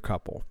up your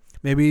couple.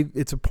 Maybe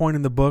it's a point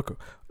in the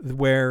book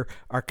where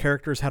our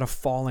characters had a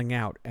falling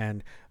out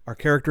and our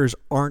characters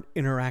aren't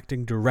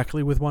interacting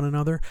directly with one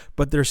another,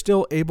 but they're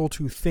still able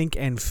to think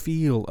and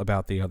feel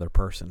about the other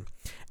person.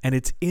 And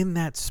it's in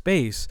that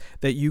space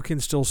that you can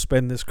still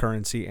spend this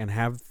currency and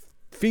have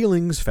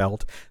feelings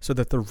felt so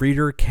that the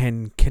reader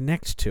can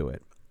connect to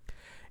it.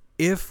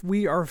 If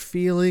we are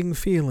feeling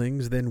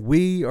feelings, then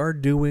we are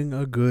doing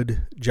a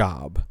good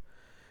job.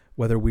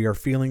 whether we are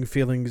feeling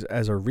feelings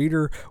as a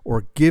reader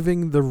or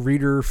giving the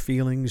reader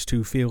feelings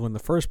to feel in the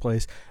first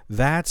place,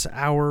 that's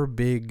our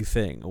big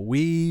thing.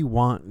 We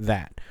want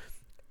that.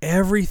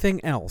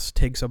 Everything else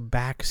takes a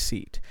back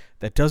seat.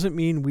 That doesn't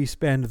mean we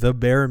spend the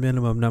bare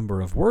minimum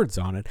number of words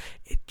on it.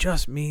 It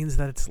just means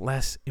that it's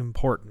less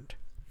important.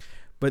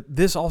 But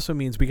this also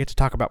means we get to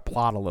talk about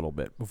plot a little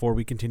bit before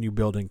we continue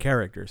building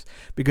characters.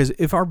 Because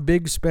if our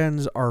big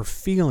spends are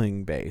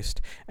feeling based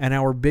and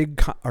our big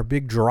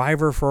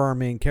driver for our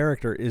main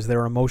character is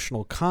their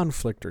emotional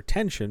conflict or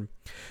tension,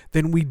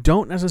 then we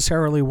don't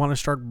necessarily want to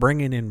start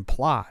bringing in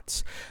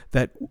plots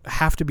that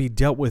have to be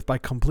dealt with by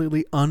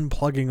completely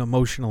unplugging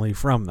emotionally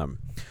from them.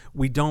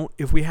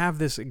 If we have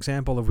this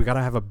example of we got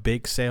to have a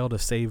bake sale to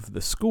save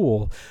the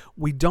school,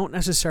 we don't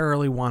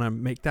necessarily want to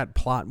make that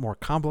plot more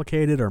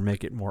complicated or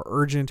make it more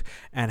urgent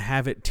and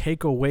have it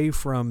take away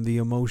from the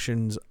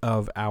emotions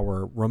of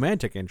our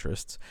romantic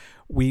interests.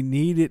 We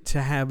need it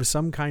to have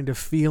some kind of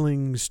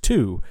feelings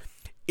too.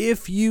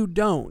 If you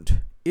don't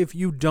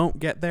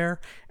get there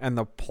and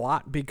the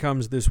plot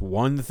becomes this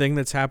one thing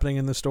that's happening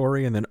in the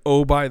story, and then,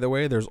 oh, by the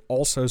way, there's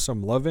also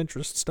some love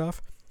interest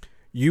stuff,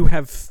 you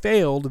have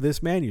failed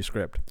this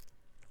manuscript.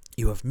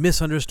 You have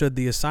misunderstood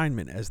the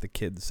assignment, as the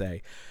kids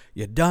say.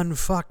 You done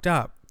fucked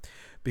up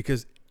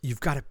because you've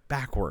got it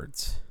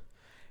backwards.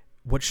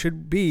 What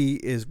should be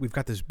is we've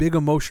got this big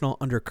emotional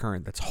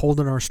undercurrent that's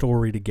holding our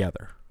story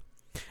together.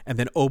 And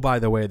then, oh, by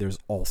the way, there's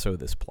also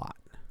this plot.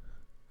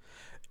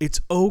 It's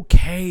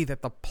okay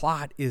that the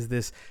plot is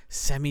this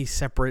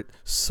semi-separate,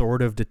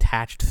 sort of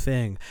detached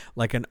thing,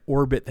 like an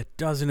orbit that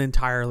doesn't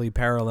entirely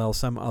parallel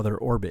some other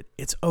orbit.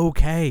 It's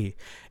okay.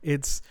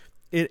 At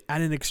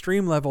an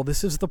extreme level,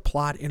 this is the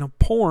plot in a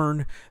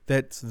porn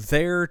that's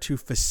there to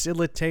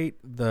facilitate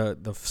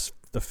the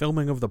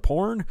filming of the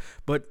porn,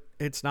 but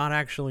it's not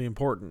actually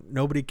important.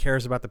 Nobody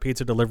cares about the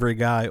pizza delivery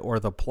guy or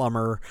the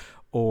plumber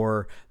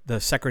or the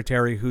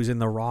secretary who's in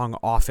the wrong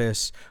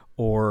office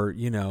or,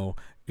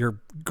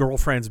 your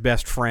girlfriend's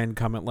best friend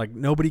coming. Like,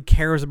 nobody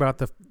cares about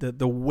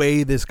the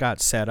way this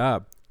got set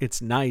up.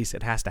 It's nice.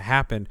 It has to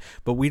happen.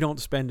 But we don't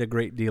spend a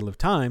great deal of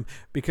time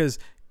because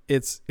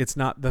it's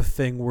not the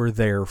thing we're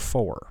there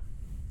for.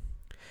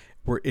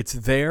 It's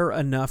there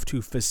enough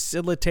to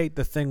facilitate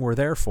the thing we're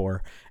there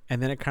for,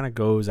 and then it kind of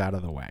goes out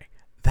of the way.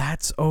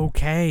 That's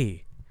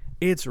okay.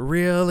 It's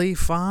really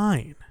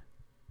fine.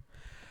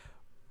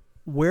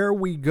 Where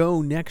we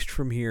go next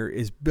from here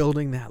is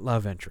building that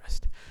love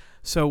interest.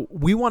 So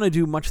we want to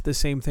do much the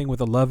same thing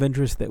with a love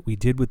interest that we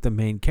did with the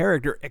main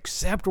character,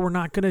 except we're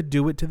not going to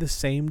do it to the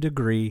same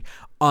degree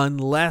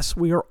unless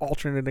we are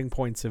alternating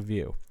points of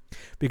view.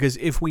 Because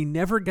if we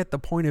never get the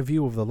point of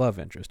view of the love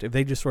interest, if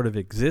they just sort of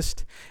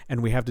exist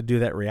and we have to do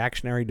that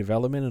reactionary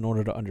development in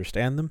order to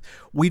understand them,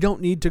 we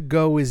don't need to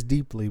go as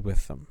deeply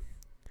with them.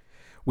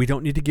 We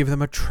don't need to give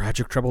them a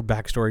tragic, troubled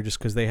backstory just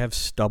because they have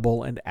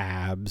stubble and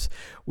abs.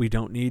 We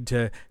don't need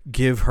to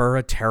give her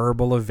a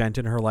terrible event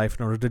in her life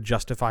in order to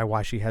justify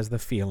why she has the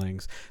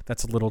feelings.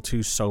 That's a little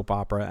too soap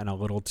opera and a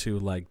little too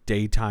like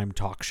daytime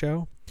talk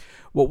show.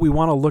 What we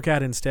want to look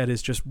at instead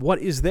is just what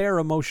is their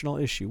emotional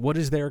issue? What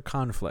is their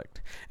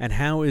conflict? And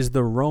how is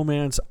the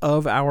romance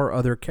of our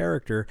other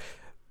character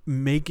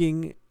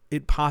making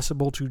it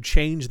possible to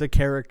change the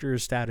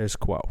character's status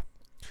quo?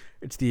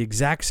 It's the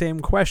exact same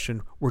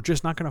question. We're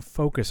just not going to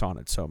focus on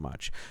it so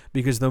much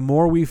because the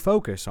more we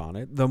focus on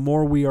it, the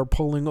more we are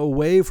pulling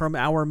away from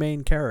our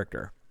main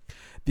character.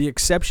 The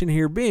exception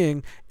here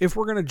being, if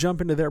we're going to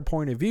jump into their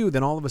point of view,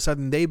 then all of a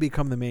sudden they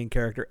become the main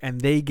character and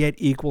they get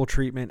equal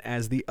treatment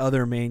as the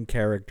other main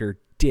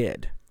character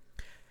did.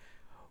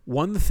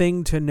 One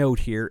thing to note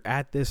here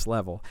at this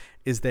level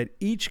is that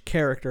each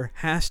character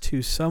has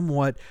to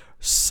somewhat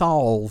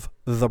solve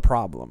the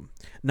problem.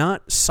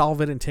 Not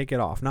solve it and take it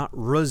off, not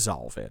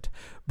resolve it,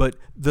 but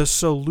the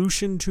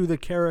solution to the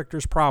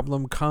character's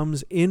problem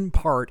comes in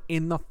part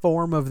in the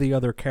form of the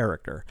other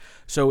character.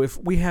 So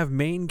if we have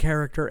main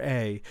character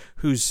A,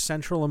 whose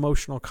central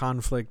emotional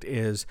conflict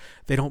is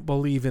they don't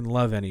believe in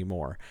love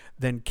anymore,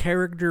 then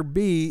character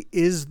B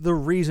is the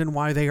reason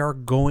why they are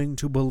going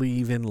to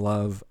believe in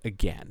love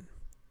again.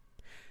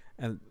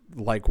 And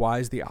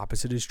likewise, the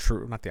opposite is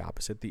true. Not the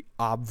opposite. The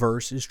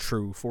obverse is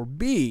true for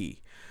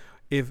B.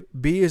 If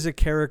B is a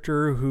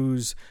character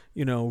who's,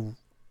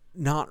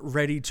 not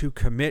ready to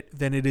commit,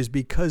 then it is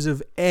because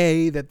of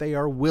A that they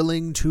are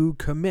willing to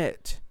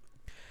commit.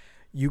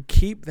 You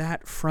keep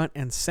that front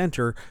and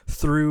center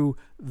through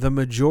the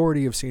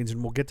majority of scenes,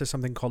 and we'll get to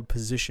something called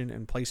position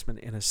and placement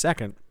in a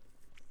second.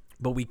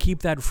 But we keep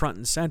that front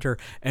and center,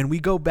 and we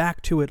go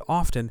back to it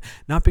often,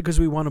 not because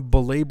we want to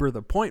belabor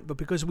the point, but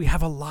because we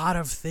have a lot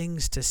of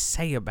things to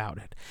say about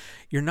it.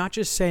 You're not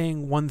just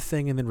saying one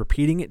thing and then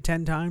repeating it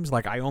 10 times,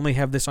 like I only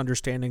have this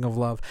understanding of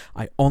love,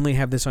 I only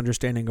have this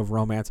understanding of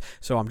romance,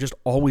 so I'm just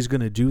always going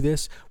to do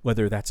this,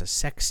 whether that's a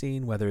sex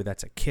scene, whether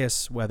that's a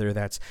kiss, whether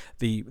that's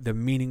the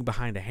meaning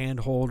behind a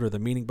handhold or the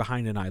meaning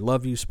behind an I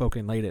love you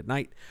spoken late at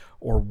night,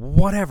 or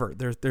whatever.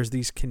 There's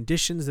these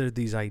conditions, there's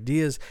these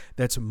ideas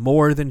that's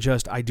more than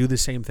just I do the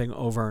same thing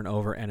over and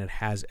over and it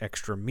has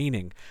extra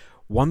meaning.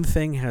 One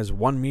thing has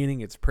one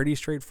meaning. It's pretty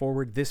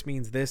straightforward. This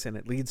means this, and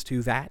it leads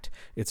to that.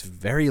 It's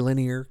very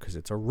linear because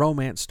it's a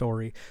romance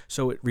story.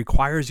 So it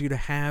requires you to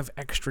have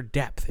extra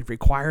depth. It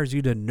requires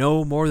you to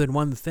know more than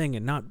one thing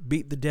and not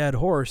beat the dead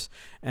horse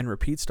and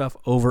repeat stuff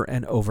over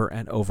and over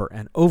and over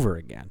and over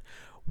again.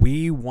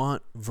 We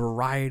want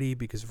variety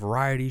because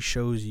variety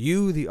shows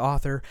you, the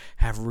author,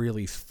 have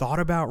really thought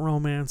about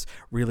romance,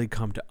 really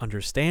come to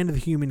understand the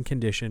human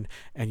condition,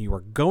 and you are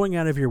going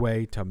out of your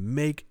way to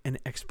make an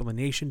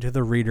explanation to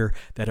the reader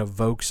that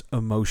evokes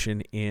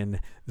emotion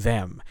in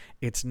them.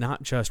 It's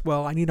not just,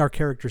 well, I need our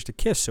characters to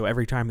kiss, so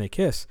every time they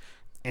kiss,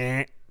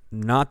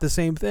 not the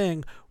same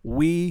thing.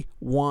 We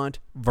want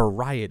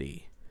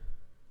variety.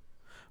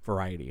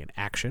 Variety in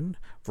action,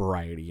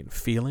 variety in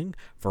feeling,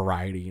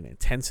 variety in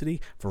intensity,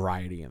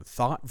 variety in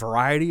thought,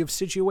 variety of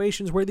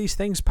situations where these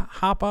things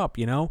hop up,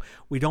 you know?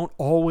 We don't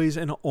always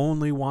and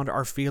only want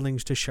our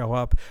feelings to show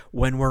up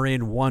when we're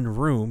in one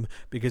room,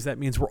 because that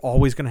means we're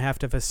always going to have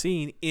a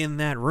scene in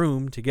that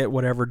room to get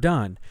whatever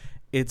done.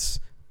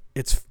 It's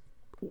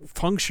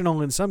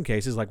functional in some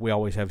cases, like we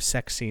always have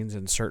sex scenes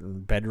in certain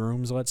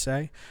bedrooms, let's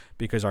say,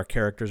 because our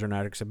characters are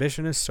not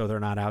exhibitionists, so they're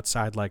not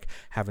outside like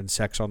having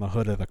sex on the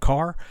hood of the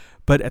car.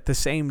 But at the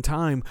same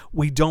time,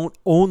 we don't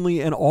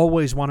only and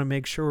always want to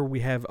make sure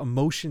we have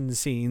emotion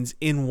scenes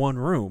in one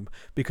room,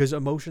 because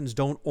emotions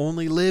don't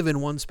only live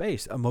in one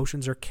space.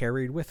 Emotions are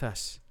carried with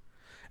us,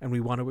 and we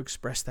want to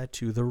express that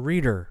to the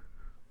reader.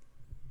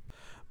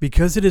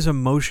 Because it is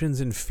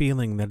emotions and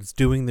feeling that's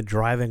doing the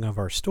driving of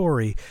our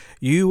story,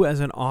 you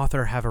as an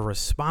author have a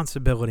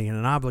responsibility and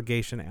an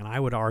obligation, and I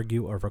would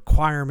argue a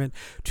requirement,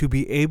 to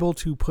be able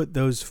to put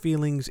those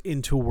feelings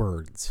into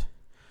words,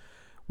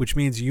 which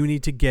means you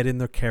need to get in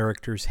the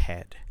character's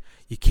head.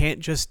 You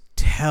can't just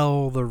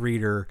tell the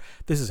reader,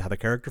 this is how the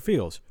character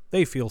feels.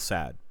 They feel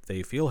sad.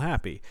 They feel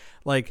happy.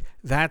 Like,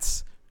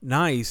 that's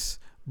nice,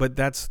 but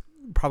that's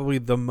probably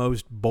the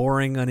most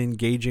boring,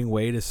 unengaging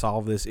way to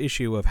solve this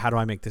issue of how do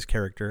I make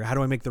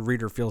the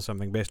reader feel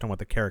something based on what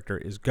the character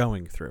is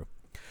going through.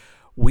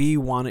 We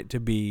want it to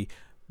be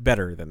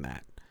better than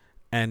that.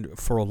 And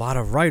for a lot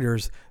of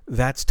writers,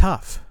 that's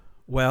tough.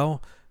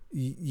 Well,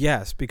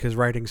 yes, because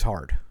writing's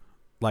hard.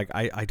 Like,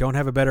 I don't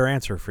have a better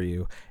answer for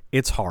you.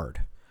 It's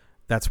hard.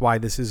 That's why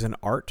this is an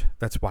art.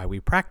 That's why we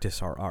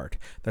practice our art.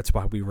 That's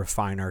why we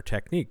refine our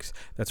techniques.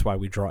 That's why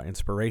we draw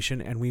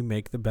inspiration and we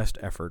make the best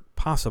effort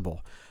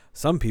possible.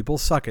 Some people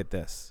suck at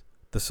this.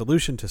 The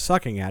solution to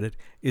sucking at it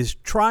is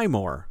try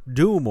more,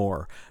 do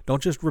more.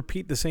 Don't just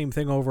repeat the same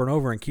thing over and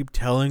over and keep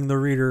telling the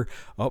reader,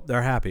 oh,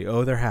 they're happy,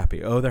 oh, they're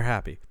happy, oh, they're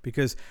happy.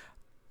 Because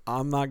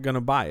I'm not going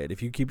to buy it.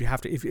 Do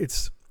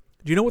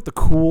you know what the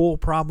cool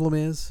problem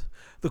is?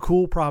 The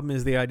cool problem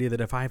is the idea that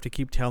if I have to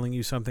keep telling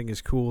you something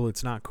is cool,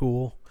 it's not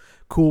cool.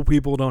 Cool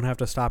people don't have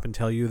to stop and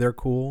tell you they're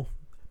cool.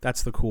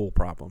 That's the cool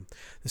problem.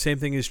 The same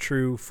thing is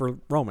true for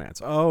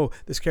romance. Oh,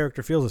 this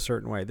character feels a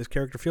certain way. This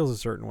character feels a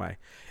certain way.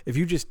 If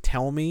you just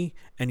tell me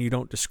and you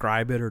don't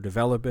describe it or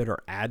develop it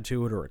or add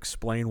to it or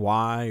explain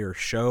why or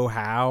show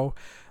how,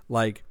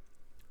 like,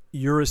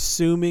 you're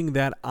assuming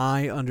that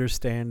I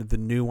understand the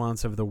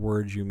nuance of the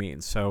words you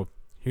mean. So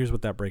here's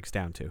what that breaks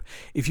down to.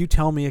 If you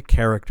tell me a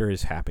character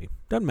is happy,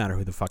 doesn't matter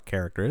who the fuck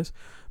character is,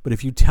 but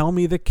if you tell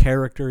me the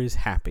character is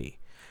happy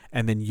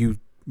and then you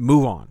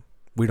move on,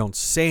 we don't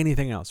say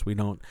anything else. We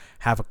don't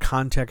have a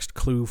context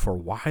clue for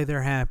why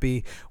they're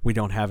happy. We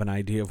don't have an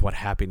idea of what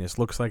happiness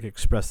looks like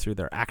expressed through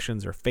their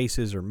actions or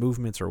faces or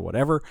movements or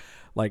whatever.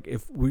 Like,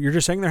 if you're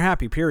just saying they're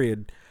happy,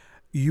 period,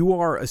 you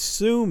are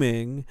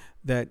assuming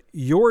that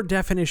your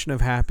definition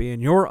of happy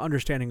and your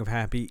understanding of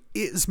happy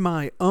is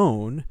my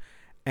own,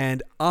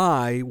 and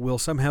I will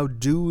somehow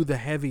do the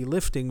heavy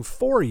lifting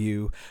for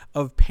you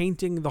of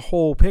painting the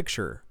whole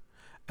picture,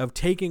 of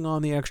taking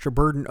on the extra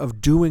burden of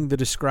doing the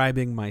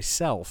describing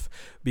myself,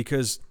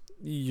 because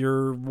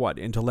you're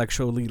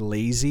intellectually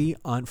lazy,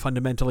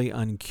 fundamentally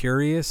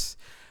uncurious,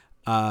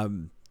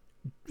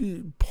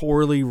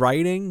 poorly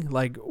writing.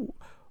 Like,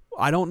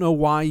 I don't know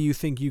why you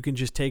think you can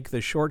just take the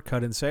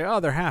shortcut and say,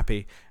 oh, they're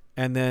happy,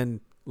 and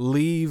then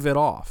leave it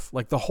off.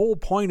 Like, the whole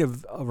point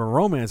of a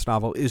romance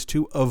novel is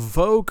to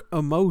evoke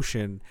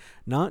emotion,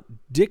 not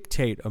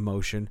dictate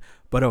emotion,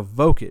 but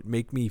evoke it.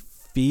 Make me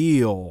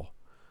feel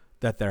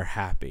that they're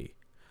happy.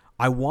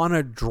 I want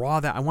to draw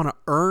that. I want to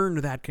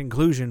earn that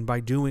conclusion by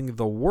doing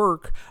the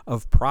work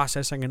of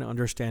processing and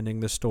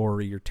understanding the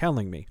story you're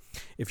telling me.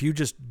 If you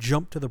just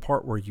jump to the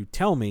part where you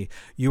tell me,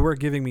 you are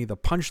giving me the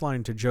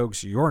punchline to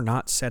jokes you're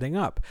not setting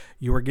up.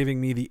 You are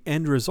giving me the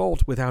end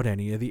result without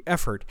any of the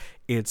effort.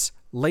 It's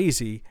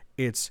lazy.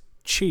 It's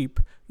cheap.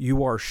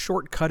 You are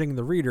shortcutting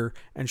the reader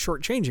and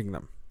shortchanging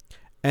them.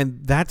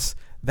 And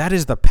that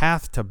is the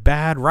path to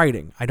bad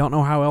writing. I don't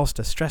know how else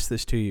to stress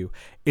this to you.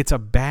 It's a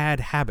bad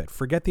habit.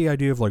 Forget the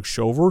idea of like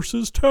show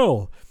versus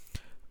tell.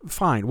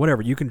 Fine,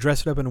 whatever. You can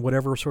dress it up in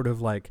whatever sort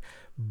of like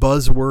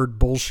buzzword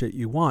bullshit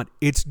you want.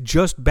 It's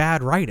just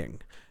bad writing.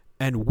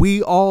 And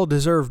we all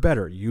deserve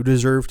better. You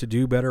deserve to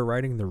do better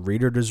writing. The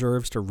reader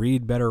deserves to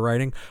read better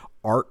writing.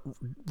 art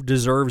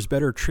deserves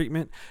better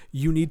treatment,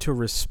 you need to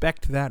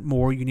respect that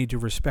more, you need to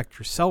respect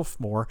yourself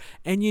more,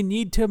 and you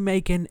need to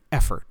make an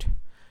effort.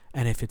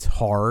 And if it's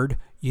hard,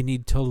 you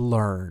need to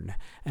learn.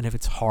 And if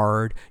it's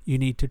hard, you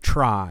need to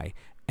try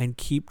and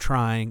keep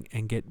trying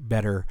and get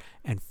better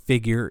and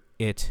figure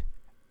it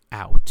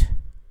out.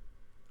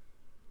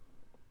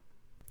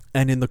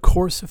 And in the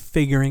course of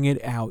figuring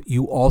it out,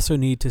 you also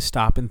need to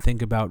stop and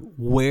think about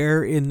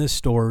where in the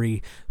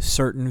story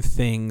certain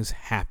things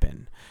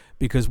happen.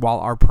 Because while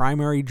our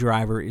primary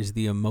driver is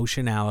the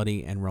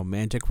emotionality and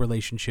romantic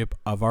relationship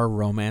of our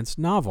romance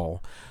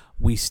novel,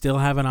 we still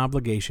have an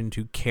obligation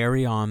to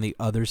carry on the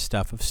other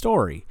stuff of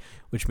story,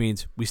 which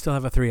means we still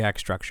have a 3-act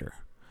structure.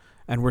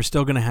 And we're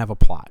still going to have a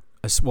plot.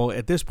 Well,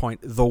 at this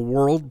point, the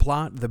world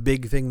plot, the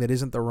big thing that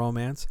isn't the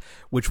romance,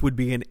 which would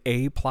be an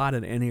A plot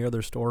in any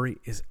other story,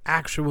 is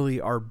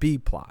actually our B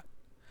plot.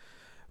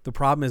 The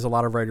problem is a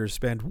lot of writers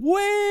spend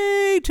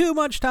way too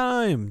much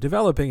time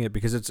developing it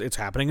because it's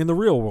happening in the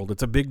real world.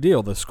 It's a big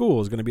deal. The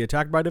school is going to be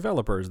attacked by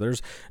developers.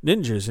 There's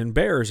ninjas and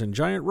bears and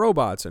giant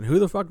robots and who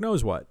the fuck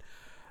knows what.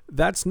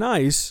 That's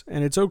nice,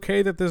 and it's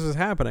okay that this is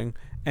happening,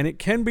 and it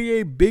can be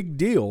a big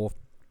deal,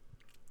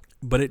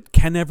 but it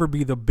can never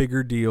be the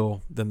bigger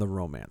deal than the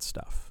romance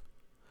stuff.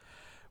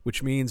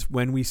 Which means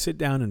when we sit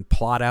down and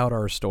plot out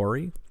our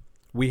story,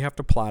 we have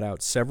to plot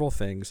out several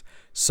things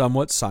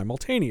somewhat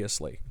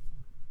simultaneously.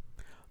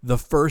 The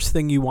first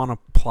thing you want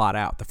to plot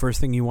out, the first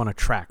thing you want to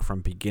track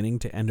from beginning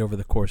to end over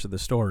the course of the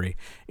story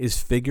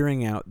is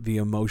figuring out the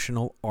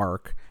emotional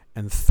arc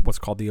and what's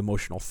called the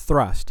emotional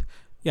thrust.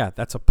 Yeah,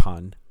 that's a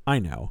pun. I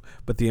know,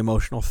 but the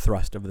emotional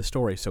thrust of the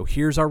story. So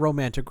here's our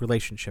romantic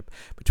relationship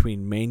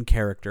between main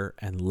character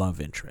and love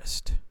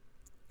interest.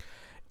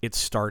 It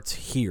starts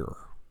here.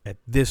 At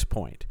this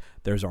point,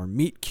 there's our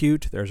meet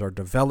cute, there's our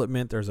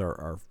development, there's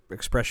our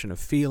expression of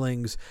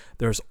feelings,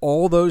 there's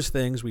all those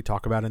things we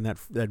talk about in that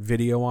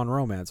video on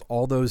romance,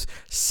 all those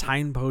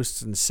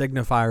signposts and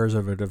signifiers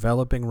of a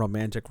developing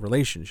romantic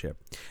relationship.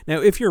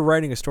 Now, if you're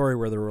writing a story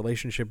where the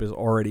relationship is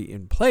already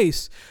in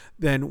place,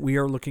 then we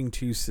are looking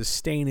to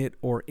sustain it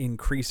or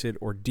increase it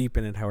or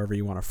deepen it, however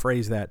you want to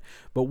phrase that.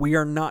 But we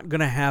are not going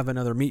to have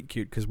another meet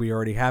cute because we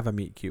already have a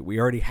meet cute. We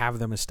already have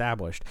them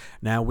established.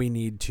 Now we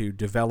need to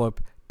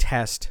develop,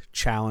 test,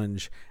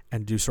 challenge,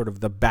 and do sort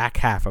of the back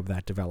half of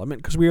that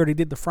development because we already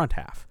did the front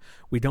half.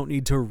 We don't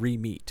need to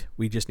re-meet.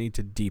 We just need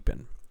to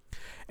deepen.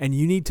 And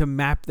you need to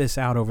map this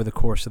out over the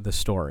course of the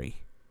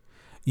story.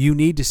 You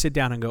need to sit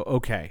down and go,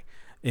 okay,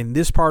 in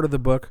this part of the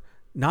book,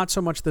 not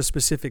so much the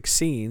specific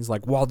scenes,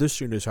 like while this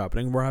scene is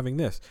happening, we're having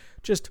this.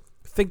 Just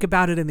think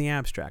about it in the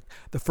abstract.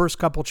 The first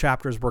couple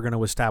chapters, we're going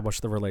to establish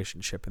the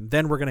relationship. And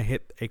then we're going to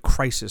hit a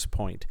crisis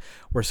point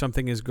where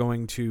something is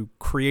going to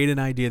create an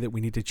idea that we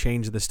need to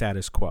change the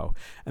status quo.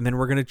 And then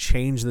we're going to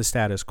change the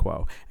status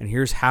quo. And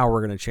here's how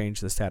we're going to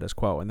change the status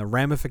quo. And the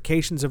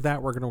ramifications of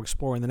that we're going to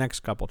explore in the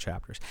next couple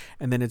chapters.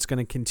 And then it's going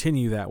to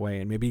continue that way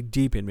and maybe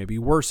deepen, maybe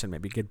worsen,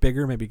 maybe get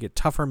bigger, maybe get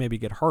tougher, maybe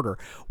get harder.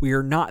 We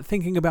are not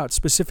thinking about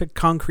specific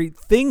concrete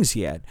things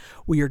yet.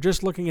 We are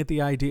just looking at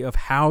the idea of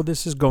how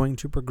this is going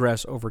to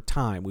progress over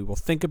time. We will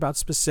think about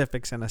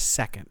specifics in a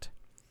second.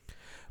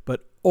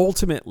 But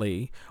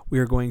ultimately, we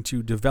are going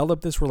to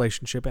develop this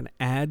relationship and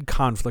add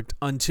conflict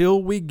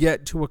until we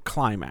get to a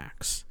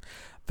climax.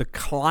 The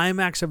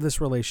climax of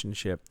this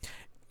relationship,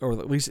 or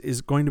at least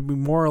is going to be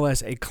more or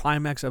less a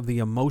climax of the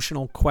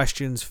emotional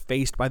questions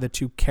faced by the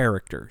two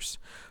characters.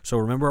 So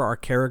remember our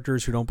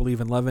characters who don't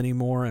believe in love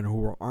anymore and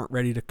who aren't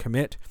ready to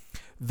commit?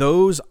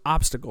 Those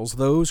obstacles,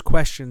 those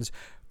questions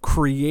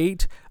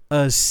create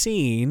a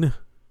scene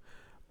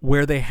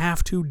where they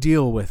have to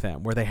deal with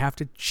them, where they have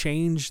to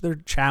challenge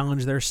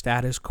their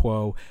status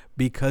quo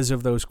because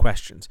of those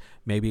questions.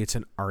 Maybe it's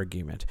an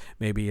argument.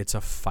 Maybe it's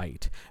a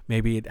fight.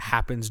 Maybe it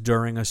happens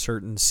during a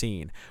certain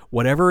scene.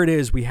 Whatever it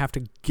is, we have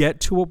to get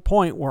to a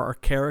point where our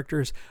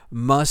characters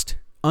must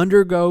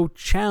undergo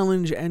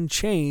challenge and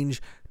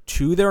change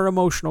to their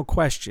emotional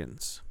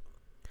questions.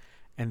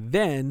 And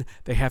then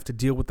they have to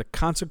deal with the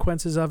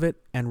consequences of it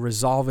and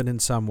resolve it in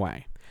some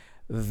way.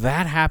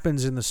 That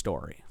happens in the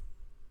story.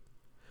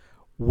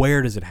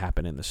 Where does it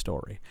happen in the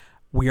story?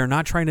 We are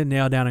not trying to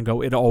nail down and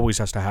go, it always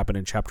has to happen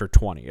in chapter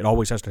 20. It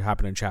always has to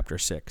happen in chapter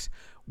 6.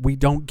 We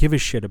don't give a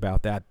shit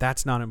about that.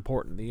 That's not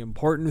important. The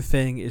important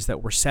thing is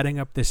that we're setting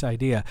up this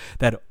idea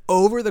that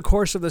over the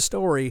course of the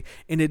story,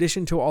 in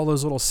addition to all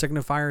those little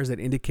signifiers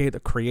that indicate the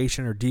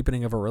creation or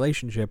deepening of a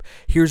relationship,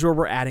 here's where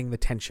we're adding the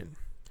tension.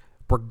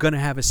 We're going to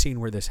have a scene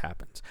where this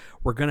happens.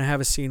 We're going to have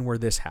a scene where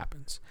this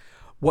happens.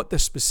 What the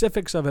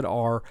specifics of it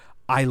are,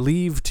 I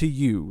leave to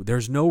you.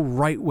 There's no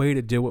right way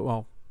to do it.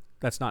 Well,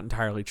 that's not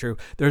entirely true.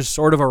 There's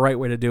sort of a right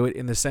way to do it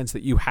in the sense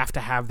that you have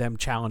to have them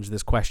challenge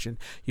this question.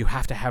 You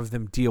have to have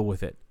them deal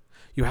with it.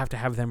 You have to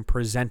have them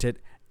present it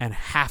and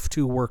have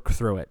to work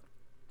through it.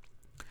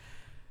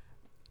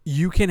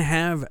 You can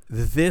have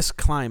this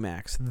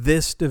climax,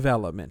 this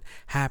development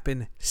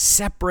happen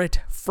separate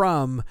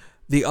from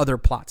the other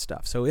plot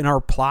stuff. So in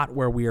our plot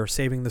where we are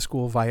saving the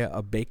school via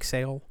a bake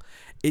sale,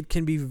 it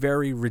can be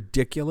very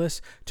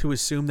ridiculous to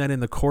assume that in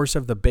the course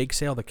of the bake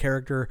sale, the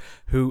character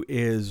who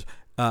is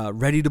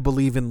ready to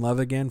believe in love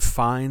again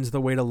finds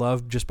the way to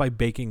love just by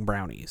baking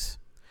brownies.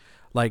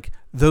 Like,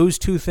 those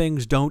two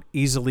things don't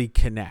easily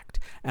connect.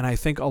 And I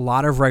think a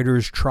lot of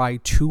writers try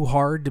too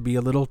hard to be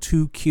a little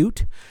too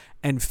cute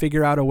and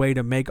figure out a way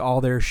to make all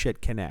their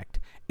shit connect.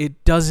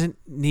 It doesn't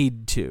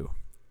need to.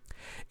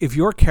 If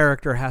your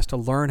character has to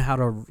learn how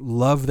to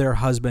love their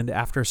husband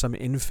after some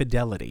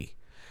infidelity,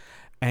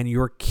 and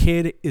your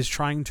kid is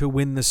trying to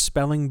win the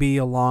spelling bee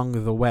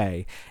along the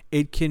way,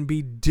 it can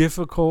be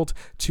difficult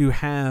to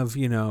have,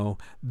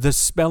 the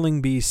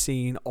spelling bee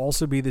scene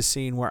also be the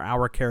scene where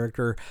our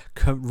character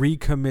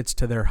recommits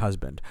to their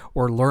husband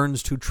or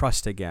learns to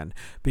trust again.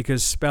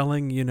 Because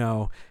spelling,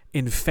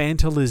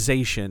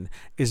 infantilization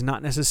is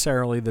not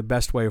necessarily the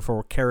best way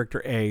for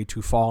character A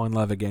to fall in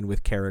love again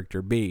with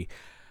character B.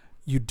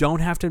 You don't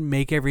have to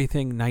make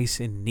everything nice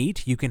and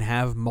neat. You can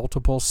have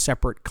multiple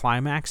separate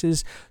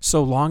climaxes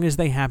so long as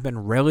they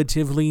happen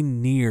relatively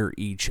near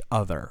each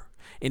other.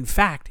 In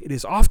fact, it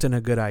is often a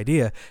good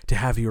idea to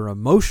have your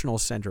emotional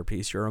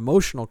centerpiece, your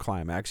emotional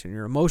climax, and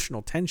your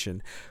emotional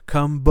tension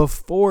come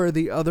before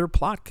the other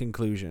plot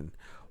conclusion.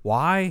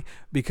 Why?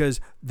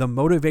 Because the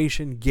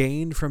motivation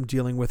gained from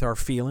dealing with our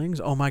feelings,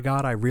 oh my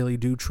God, I really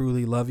do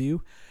truly love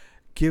you,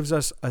 gives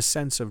us a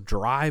sense of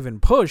drive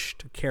and push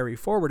to carry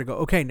forward to go,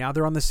 okay, now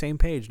they're on the same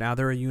page. Now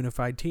they're a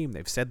unified team.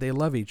 They've said they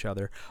love each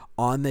other.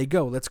 On they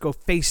go. Let's go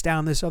face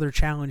down this other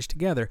challenge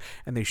together.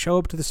 And they show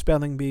up to the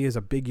spelling bee as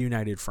a big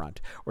united front.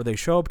 Or they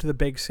show up to the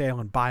bake sale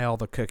and buy all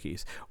the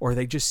cookies. Or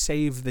they just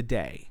save the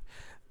day.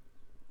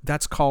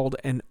 That's called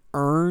an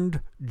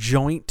earned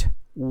joint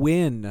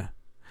win.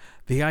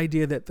 The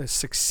idea that the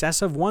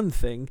success of one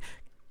thing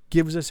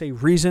gives us a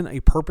reason, a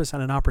purpose,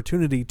 and an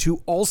opportunity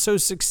to also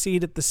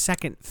succeed at the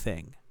second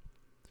thing.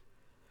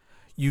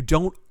 You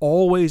don't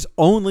always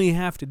only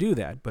have to do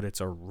that, but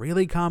it's a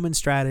really common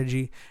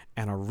strategy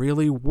and a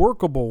really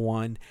workable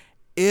one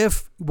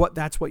if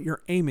that's what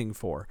you're aiming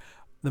for.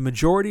 The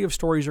majority of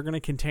stories are going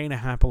to contain a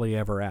happily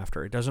ever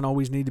after. It doesn't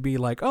always need to be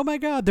like, oh my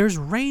God, there's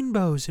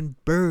rainbows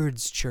and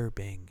birds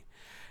chirping.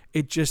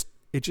 It just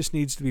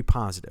needs to be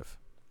positive.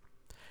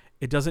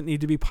 It doesn't need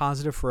to be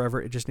positive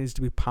forever. It just needs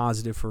to be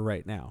positive for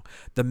right now.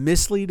 The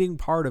misleading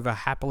part of a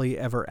happily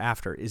ever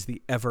after is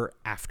the ever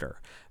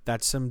after.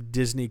 That's some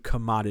Disney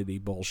commodity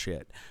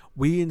bullshit.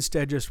 We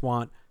instead just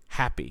want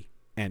happy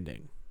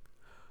ending.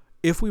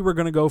 If we were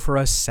going to go for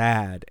a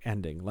sad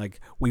ending, like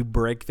we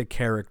break the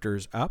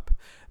characters up,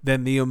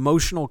 then the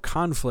emotional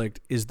conflict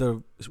is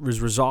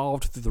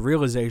resolved through the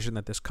realization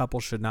that this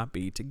couple should not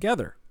be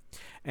together.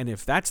 And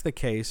if that's the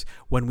case,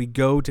 when we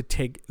go to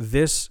take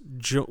this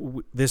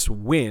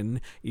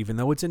win, even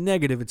though it's a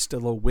negative, it's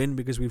still a win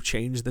because we've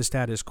changed the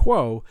status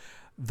quo.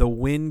 The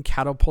win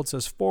catapults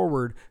us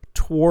forward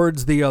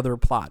towards the other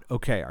plot.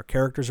 Okay, our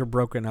characters are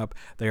broken up.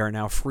 They are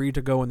now free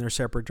to go in their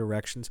separate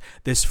directions.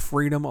 This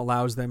freedom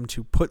allows them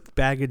to put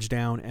baggage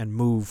down and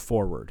move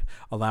forward,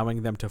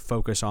 allowing them to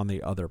focus on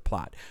the other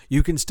plot.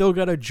 You can still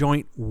get a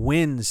joint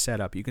win set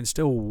up. You can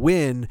still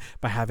win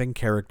by having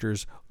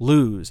characters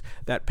lose.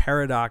 That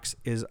paradox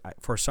is,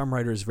 for some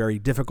writers, very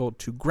difficult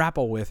to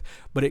grapple with,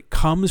 but it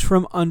comes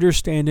from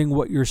understanding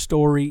what your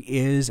story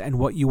is and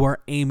what you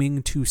are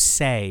aiming to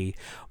say,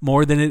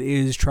 more than it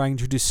is trying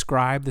to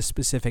describe the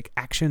specific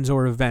actions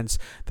or events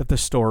that the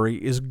story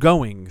is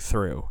going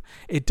through.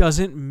 It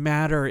doesn't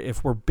matter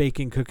if we're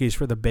baking cookies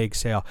for the bake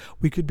sale.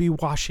 We could be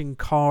washing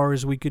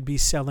cars. We could be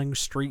selling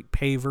street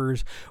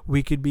pavers.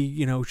 We could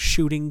be,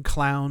 shooting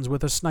clowns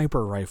with a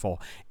sniper rifle.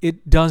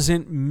 It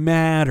doesn't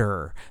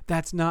matter.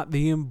 That's not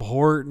the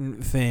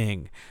important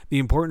thing. The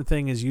important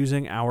thing is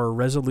using our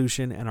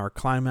resolution and our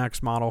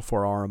climax model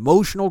for our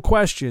emotional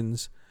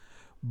questions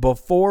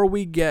before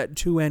we get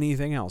to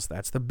anything else.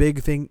 That's the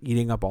big thing,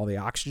 eating up all the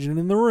oxygen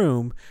in the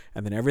room,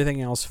 and then everything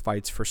else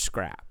fights for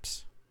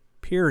scraps.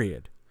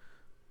 Period.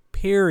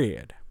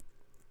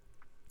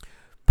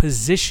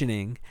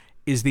 Positioning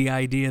is the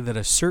idea that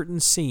a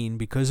certain scene,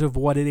 because of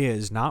what it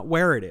is, not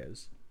where it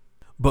is,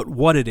 but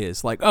what it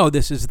is, like, oh,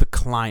 this is the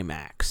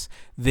climax.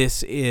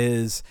 This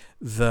is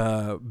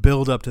the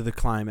build up to the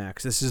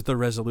climax. This is the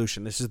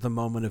resolution. This is the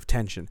moment of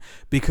tension.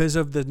 Because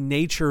of the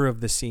nature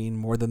of the scene,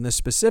 more than the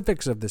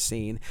specifics of the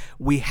scene,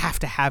 we have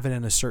to have it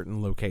in a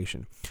certain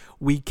location.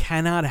 We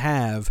cannot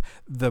have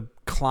the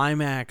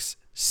climax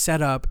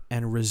set up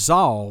and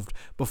resolved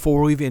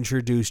before we've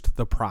introduced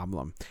the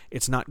problem.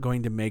 It's not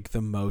going to make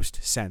the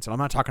most sense. And I'm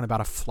not talking about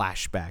a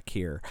flashback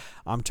here.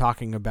 I'm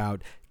talking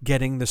about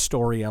getting the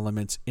story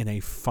elements in a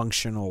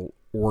functional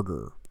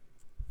order.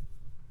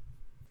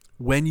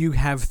 When you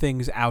have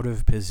things out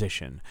of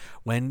position,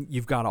 when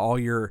you've got all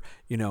your,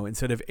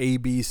 instead of A,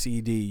 B,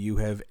 C, D, you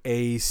have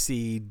A,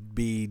 C,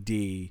 B,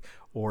 D,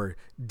 or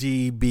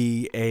D,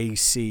 B, A,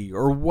 C,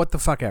 or what the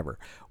fuck ever.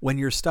 When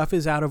your stuff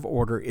is out of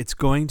order, it's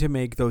going to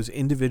make those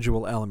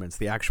individual elements,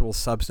 the actual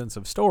substance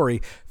of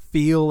story,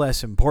 feel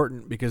less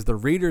important because the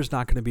reader's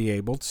not going to be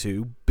able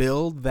to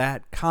build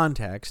that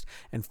context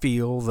and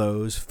feel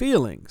those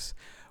feelings.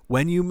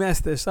 When you mess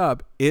this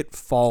up, it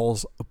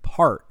falls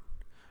apart.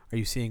 Are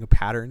you seeing a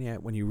pattern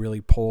yet? When you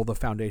really pull the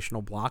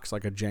foundational blocks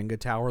like a Jenga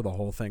tower, the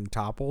whole thing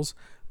topples.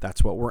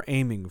 That's what we're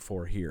aiming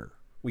for here.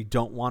 We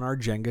don't want our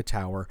Jenga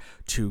tower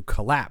to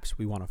collapse.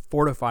 We want to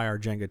fortify our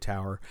Jenga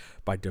tower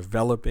by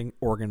developing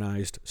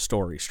organized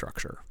story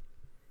structure.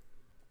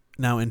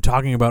 Now, in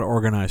talking about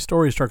organized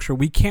story structure,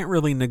 we can't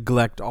really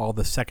neglect all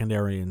the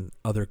secondary and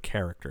other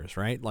characters,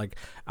 right? Like,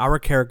 our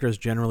characters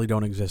generally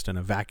don't exist in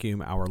a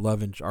vacuum. Our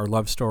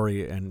love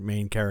story and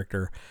main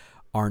character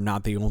are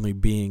not the only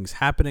beings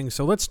happening.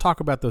 So let's talk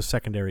about those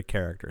secondary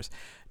characters.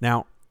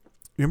 Now,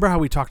 remember how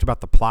we talked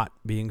about the plot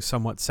being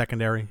somewhat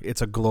secondary?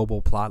 It's a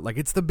global plot. Like,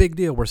 it's the big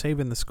deal. We're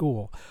saving the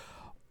school.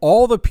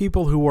 All the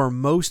people who are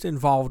most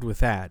involved with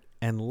that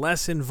and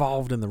less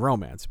involved in the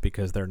romance,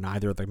 because they're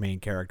neither the main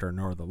character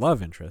nor the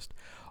love interest,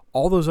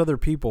 all those other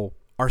people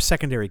are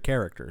secondary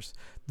characters.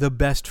 The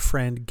best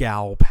friend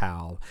gal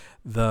pal,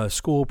 the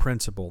school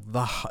principal,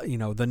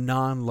 the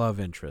non-love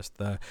interest,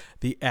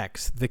 the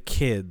ex, the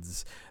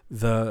kids,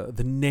 the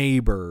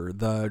neighbor,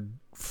 the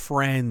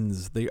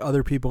friends, the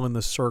other people in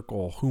the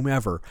circle,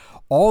 whomever.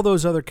 All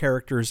those other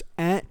characters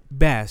at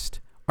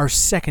best are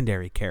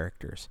secondary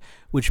characters,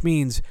 which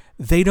means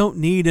they don't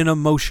need an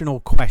emotional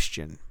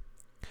question.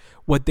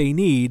 What they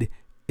need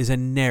is a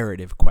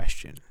narrative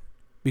question.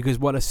 Because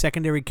what a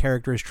secondary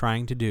character is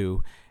trying to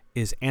do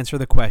is answer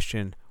the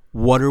question,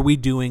 what are we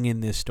doing in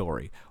this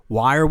story?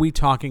 Why are we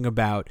talking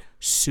about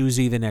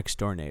Susie, the next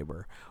door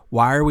neighbor?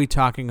 Why are we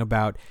talking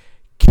about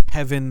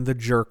Kevin, the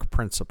jerk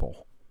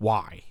principal?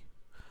 Why?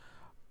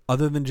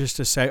 Other than just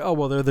to say, oh,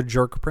 well, they're the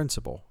jerk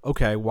principal.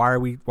 Okay, why are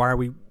we,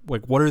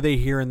 like, what are they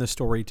here in the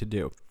story to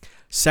do?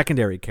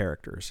 Secondary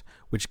characters,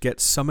 which get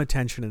some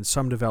attention and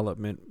some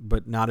development,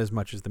 but not as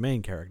much as the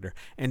main character.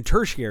 And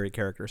tertiary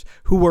characters,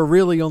 who are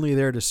really only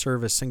there to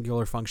serve a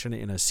singular function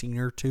in a scene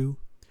or two.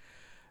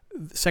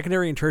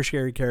 Secondary and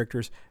tertiary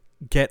characters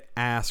get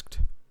asked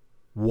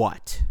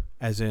what?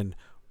 As in,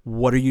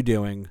 what are you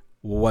doing?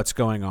 What's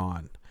going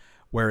on?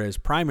 Whereas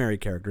primary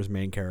characters,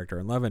 main character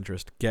and love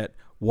interest, get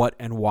what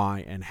and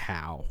why and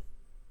how.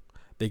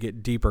 They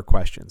get deeper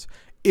questions.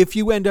 If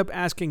you end up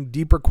asking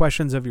deeper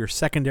questions of your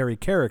secondary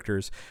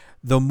characters,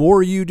 the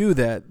more you do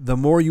that, the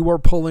more you are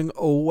pulling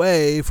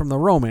away from the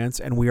romance,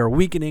 and we are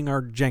weakening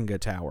our Jenga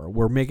tower.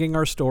 We're making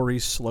our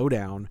stories slow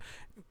down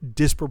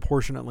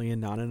disproportionately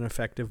and not in an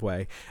effective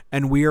way,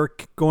 and we are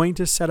going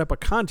to set up a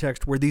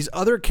context where these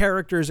other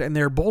characters and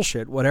their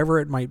bullshit, whatever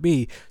it might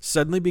be,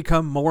 suddenly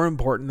become more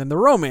important than the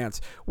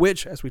romance,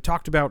 which, as we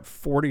talked about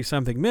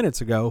 40-something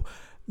minutes ago,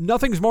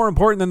 nothing's more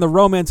important than the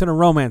romance in a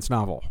romance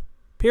novel.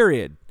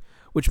 Period.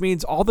 Which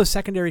means all the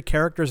secondary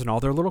characters and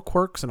all their little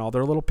quirks and all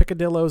their little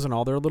picadillos and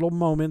all their little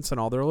moments and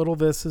all their little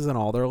thises and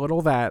all their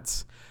little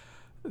that's,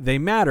 they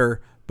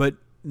matter, but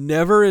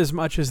never as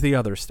much as the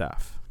other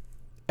stuff.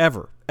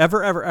 Ever.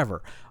 Ever, ever,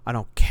 ever. I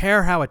don't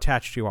care how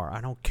attached you are. I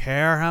don't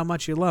care how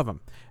much you love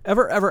them.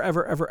 Ever, ever,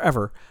 ever, ever,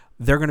 ever,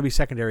 they're going to be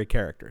secondary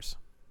characters.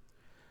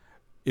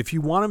 If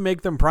you want to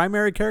make them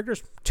primary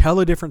characters, tell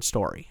a different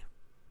story.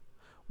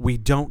 We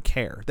don't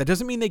care. That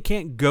doesn't mean they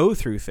can't go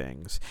through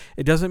things.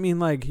 It doesn't mean,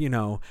 like,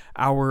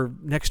 our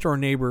next door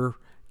neighbor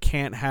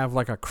can't have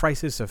like a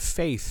crisis of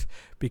faith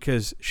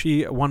because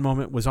she at one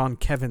moment was on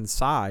Kevin's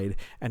side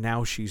and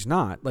now she's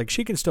not. Like,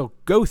 she can still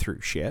go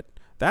through shit.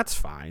 That's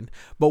fine.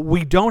 But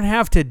we don't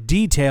have to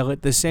detail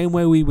it the same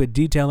way we would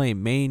detail a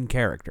main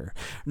character.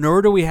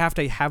 Nor do we have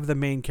to have the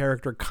main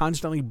character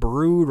constantly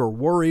brood or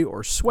worry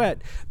or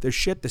sweat the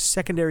shit the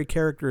secondary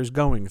character is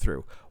going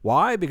through.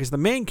 Why? Because the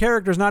main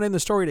character is not in the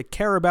story to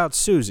care about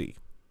Susie.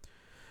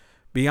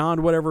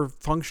 Beyond whatever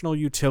functional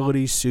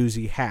utility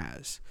Susie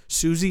has.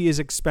 Susie is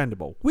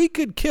expendable. We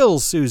could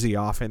kill Susie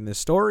off in this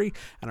story,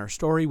 and our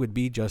story would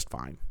be just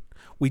fine.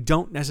 We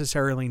don't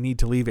necessarily need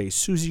to leave a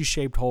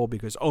Susie-shaped hole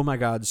because, oh my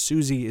God,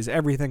 Susie is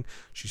everything.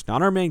 She's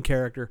not our main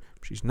character.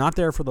 She's not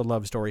there for the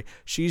love story.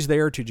 She's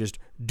there to just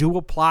do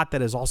a plot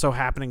that is also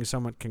happening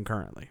somewhat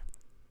concurrently.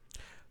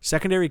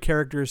 Secondary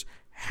characters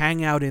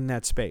hang out in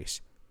that space,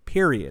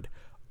 period.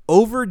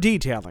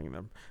 Over-detailing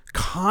them,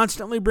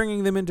 constantly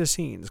bringing them into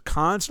scenes,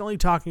 constantly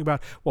talking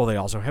about, well, they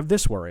also have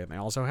this worry and they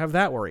also have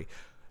that worry.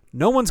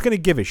 No one's going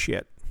to give a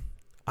shit.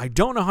 I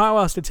don't know how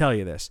else to tell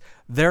you this.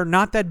 They're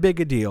not that big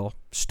a deal.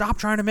 Stop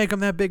trying to make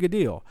them that big a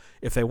deal.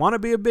 If they want to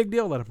be a big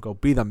deal, let them go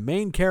be the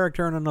main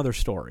character in another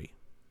story.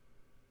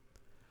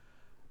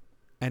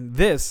 And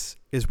this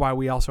is why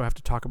we also have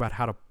to talk about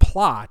how to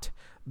plot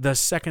the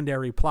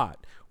secondary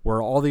plot,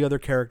 where all the other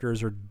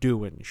characters are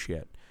doing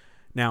shit.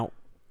 Now,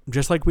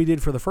 just like we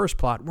did for the first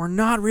plot, we're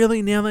not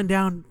really nailing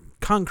down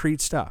concrete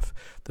stuff.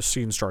 The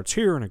scene starts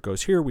here and it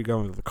goes here. We go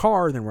into the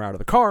car, then we're out of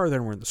the car,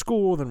 then we're in the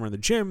school, then we're in the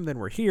gym, then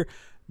we're here.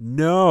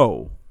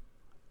 No,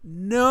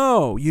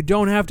 you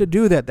don't have to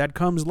do that. That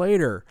comes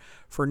later.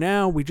 For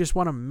now, we just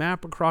want to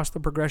map across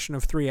the progression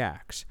of 3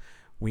 acts.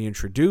 We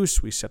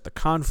introduce, we set the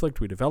conflict,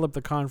 we develop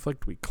the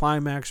conflict, we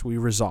climax, we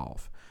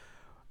resolve.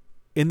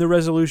 In the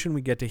resolution,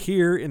 we get to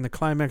here. In the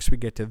climax, we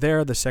get to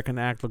there. The second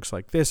act looks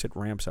like this. It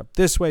ramps up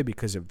this way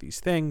because of these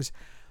things.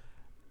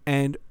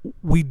 And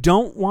we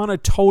don't want to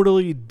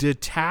totally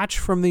detach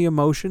from the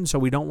emotion, so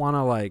we don't want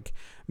to like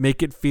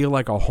make it feel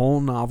like a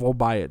whole novel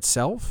by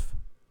itself.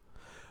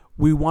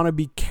 We want to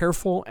be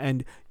careful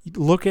and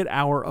look at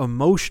our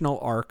emotional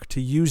arc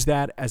to use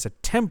that as a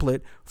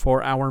template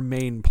for our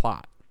main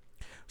plot.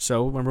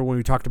 So remember when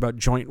we talked about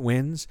joint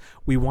wins?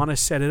 We want to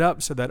set it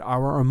up so that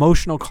our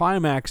emotional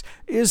climax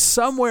is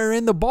somewhere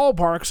in the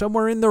ballpark,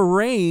 somewhere in the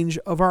range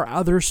of our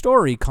other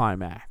story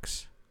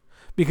climax.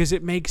 Because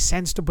it makes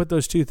sense to put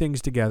those two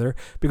things together,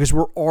 because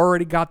we're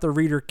already got the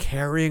reader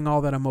carrying all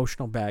that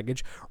emotional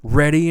baggage,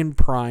 ready and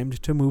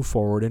primed to move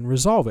forward and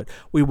resolve it.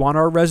 We want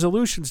our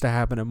resolutions to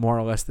happen at more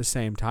or less the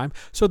same time,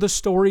 so the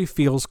story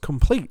feels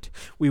complete.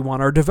 We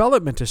want our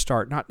development to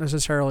start, not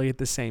necessarily at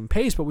the same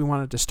pace, but we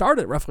want it to start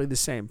at roughly the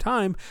same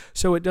time,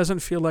 so it doesn't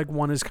feel like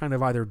one is kind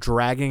of either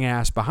dragging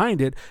ass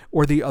behind it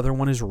or the other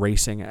one is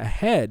racing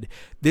ahead.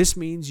 This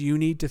means you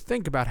need to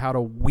think about how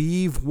to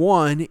weave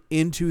one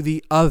into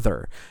the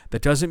other.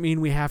 That doesn't mean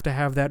we have to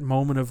have that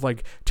moment of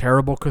like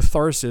terrible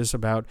catharsis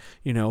about,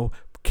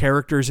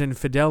 character's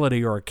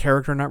infidelity or a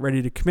character not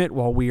ready to commit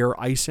while we are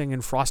icing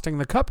and frosting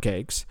the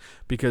cupcakes,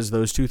 because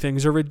those two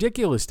things are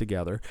ridiculous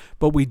together.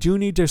 But we do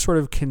need to sort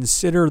of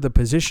consider the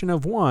position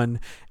of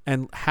one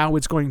and how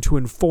it's going to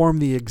inform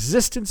the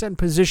existence and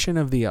position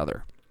of the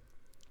other.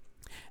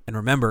 And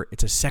remember,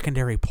 it's a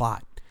secondary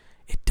plot.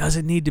 It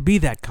doesn't need to be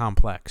that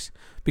complex,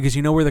 because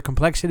you know where the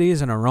complexity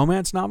is in a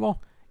romance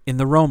novel? In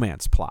the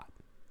romance plot.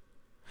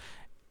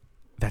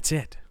 That's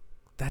it.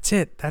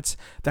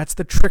 That's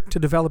the trick to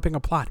developing a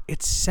plot.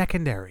 It's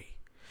secondary.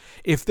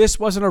 If this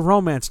wasn't a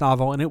romance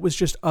novel and it was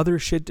just other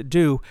shit to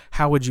do,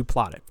 how would you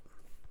plot it?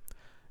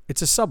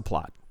 It's a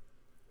subplot.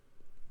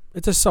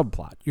 It's a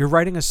subplot. You're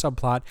writing a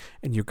subplot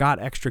and you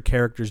got extra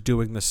characters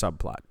doing the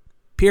subplot.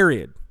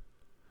 Period.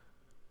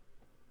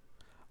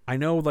 I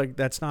know like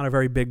that's not a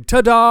very big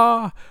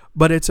ta-da,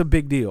 but it's a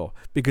big deal,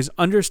 because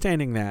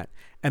understanding that,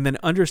 and then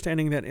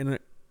understanding that in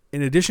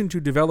addition to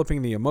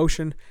developing the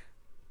emotion,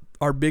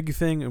 our big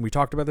thing, and we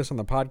talked about this on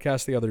the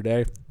podcast the other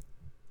day,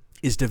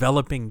 is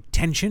developing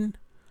tension.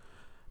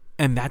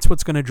 And that's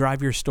what's going to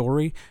drive your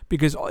story.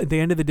 Because at the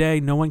end of the day,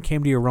 no one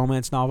came to your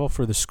romance novel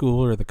for the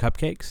school or the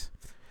cupcakes.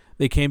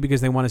 They came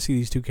because they want to see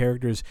these two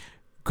characters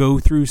go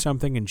through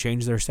something and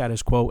change their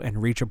status quo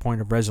and reach a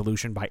point of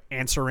resolution by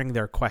answering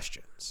their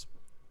questions.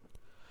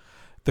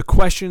 The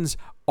questions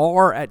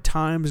are at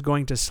times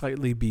going to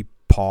slightly be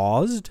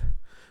paused,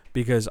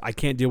 because I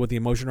can't deal with the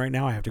emotion right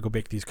now. I have to go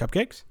bake these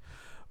cupcakes.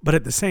 But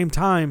at the same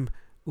time,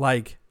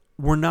 like,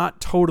 we're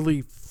not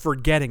totally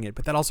forgetting it.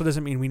 But that also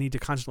doesn't mean we need to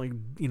constantly,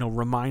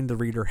 remind the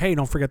reader, hey,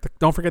 don't forget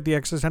the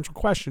existential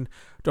question.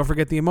 Don't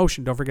forget the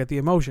emotion. Don't forget the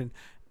emotion.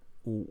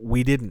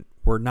 We didn't.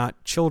 We're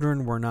not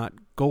children. We're not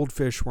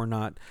goldfish. We're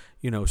not,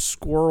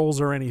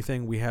 squirrels or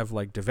anything. We have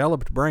like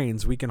developed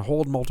brains. We can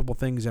hold multiple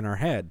things in our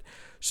head.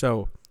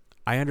 So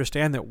I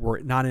understand that we're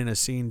not in a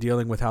scene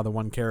dealing with how the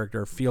one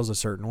character feels a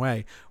certain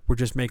way. We're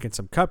just making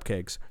some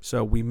cupcakes.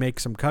 So we make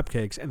some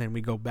cupcakes and then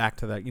we go back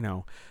to that,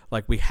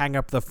 like we hang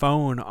up the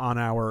phone on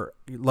our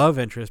love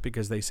interest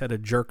because they said a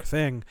jerk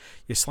thing.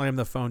 You slam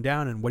the phone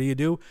down and what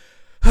do?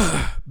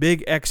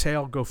 Big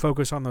exhale, go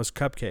focus on those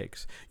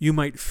cupcakes. You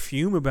might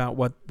fume about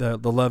what the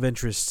love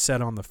interest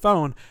said on the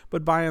phone,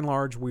 but by and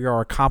large, we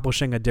are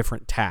accomplishing a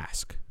different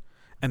task.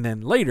 And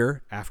then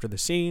later, after the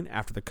scene,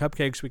 after the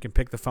cupcakes, we can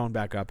pick the phone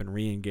back up and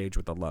re-engage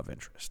with the love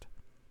interest.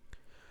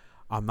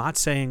 I'm not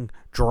saying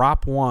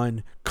drop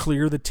one,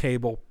 clear the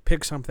table,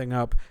 pick something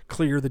up,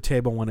 clear the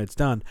table when it's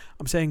done.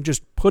 I'm saying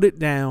just put it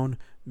down,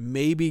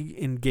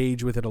 maybe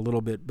engage with it a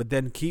little bit, but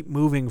then keep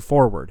moving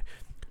forward.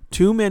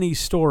 Too many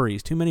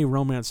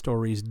romance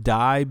stories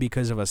die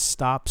because of a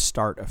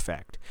stop-start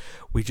effect.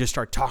 We just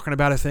start talking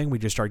about a thing, we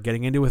just start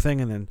getting into a thing,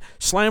 and then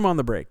slam on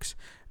the brakes.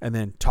 And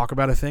then talk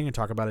about a thing and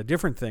talk about a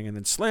different thing, and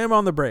then slam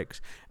on the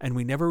brakes. And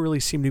we never really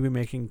seem to be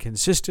making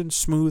consistent,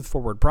 smooth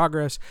forward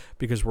progress,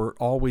 because we're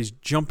always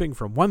jumping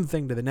from one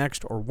thing to the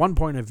next or one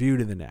point of view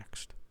to the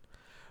next.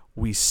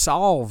 We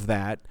solve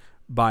that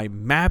by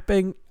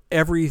mapping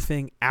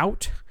everything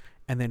out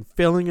and then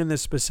filling in the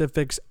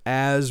specifics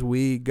as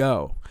we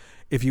go.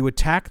 If you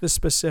attack the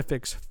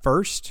specifics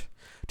first,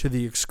 to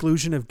the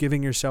exclusion of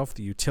giving yourself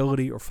the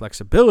utility or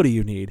flexibility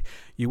you need,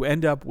 you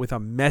end up with a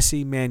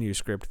messy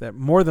manuscript that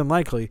more than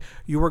likely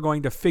you are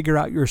going to figure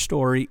out your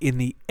story in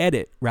the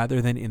edit rather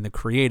than in the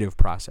creative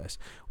process,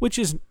 which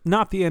is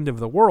not the end of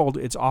the world.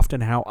 It's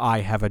often how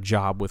I have a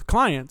job with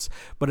clients,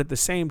 but at the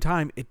same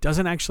time, it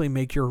doesn't actually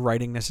make your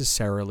writing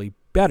necessarily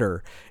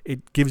better.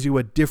 It gives you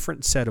a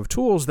different set of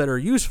tools that are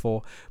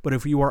useful, but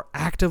if you are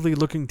actively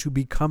looking to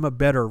become a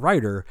better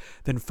writer,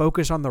 then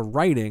focus on the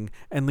writing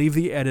and leave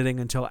the editing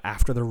until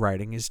after the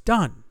writing is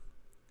done.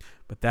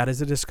 But that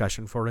is a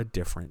discussion for a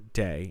different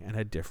day and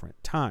a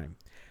different time.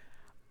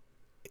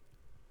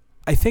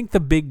 I think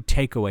the big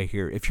takeaway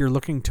here, if you're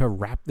looking to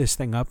wrap this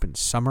thing up and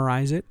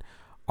summarize it,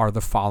 are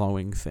the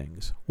following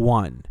things.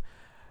 1,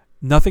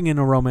 nothing in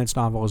a romance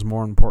novel is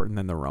more important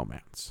than the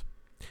romance.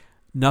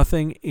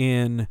 Nothing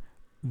in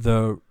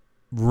the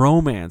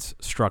romance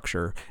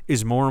structure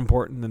is more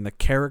important than the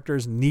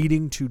characters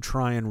needing to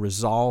try and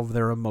resolve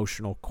their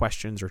emotional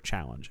questions or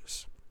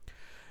challenges.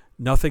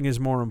 Nothing is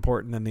more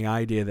important than the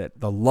idea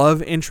that the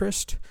love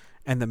interest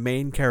and the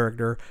main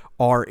character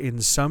are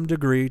in some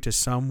degree, to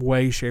some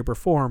way, shape, or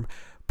form,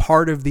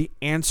 part of the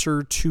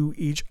answer to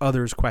each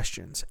other's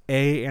questions.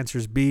 A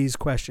answers B's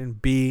question,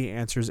 B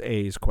answers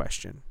A's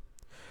question.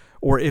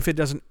 Or if it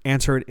doesn't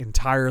answer it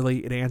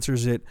entirely, it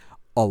answers it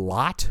a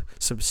lot,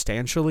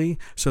 substantially,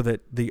 so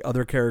that the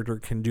other character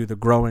can do the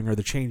growing or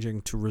the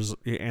changing to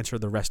answer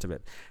the rest of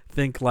it.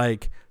 Think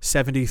like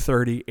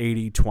 70-30,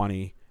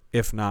 80-20,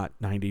 if not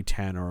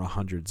 90-10 or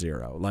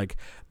 100-0. Like,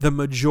 the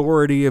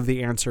majority of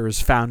the answer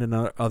is found in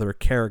another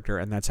character,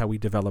 and that's how we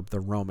develop the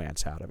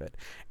romance out of it.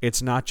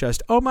 It's not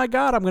just, oh my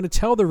God, I'm going to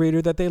tell the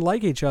reader that they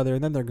like each other,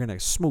 and then they're going to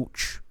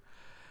smooch.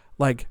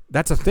 Like,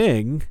 that's a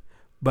thing,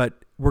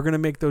 but we're going to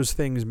make those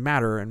things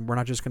matter, and we're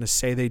not just going to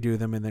say they do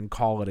them and then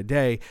call it a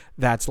day.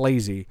 That's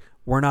lazy.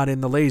 We're not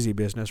in the lazy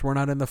business. We're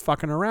not in the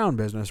fucking around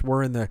business.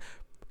 We're in the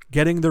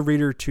getting the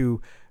reader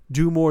to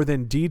do more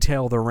than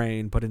detail the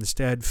rain, but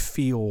instead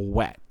feel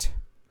wet.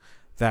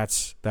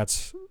 That's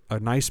a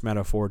nice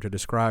metaphor to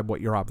describe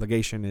what your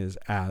obligation is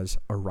as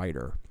a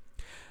writer.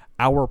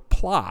 Our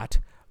plot,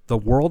 the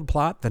world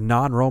plot, the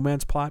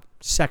non-romance plot,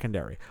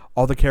 secondary.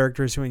 All the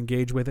characters who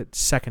engage with it,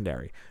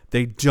 secondary.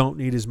 They don't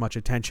need as much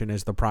attention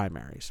as the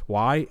primaries.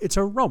 Why? It's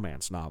a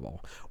romance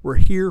novel. We're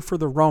here for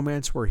the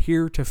romance. We're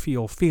here to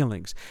feel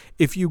feelings.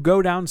 If you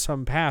go down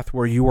some path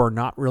where you are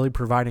not really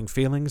providing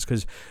feelings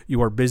because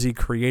you are busy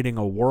creating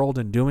a world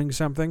and doing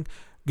something,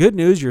 good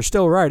news, you're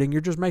still writing.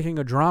 You're just making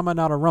a drama,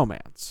 not a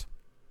romance.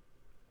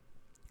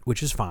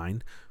 Which is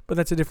fine, but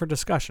that's a different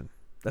discussion.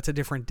 That's a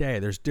different day.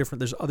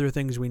 There's other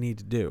things we need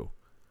to do.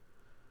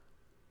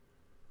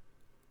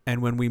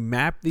 And when we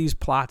map these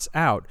plots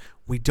out,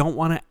 we don't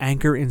want to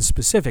anchor in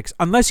specifics.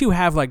 Unless you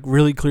have like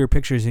really clear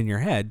pictures in your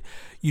head,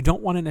 you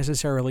don't want to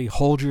necessarily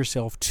hold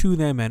yourself to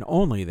them and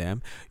only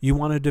them. You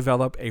want to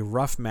develop a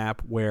rough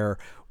map where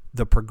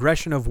the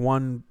progression of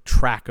one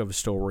track of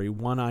story,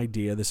 one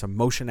idea, this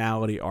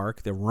emotionality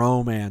arc, the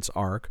romance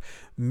arc,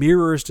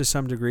 mirrors to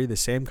some degree the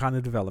same kind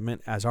of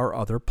development as our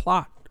other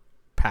plot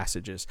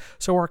passages.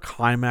 So our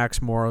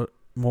climax more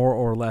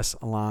or less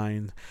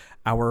aligned,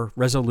 our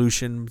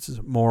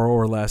resolutions more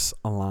or less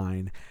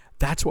align.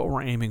 That's what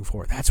we're aiming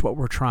for. That's what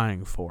we're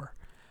trying for.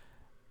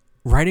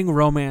 Writing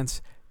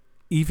romance,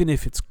 even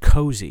if it's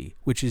cozy,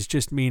 which is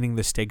just meaning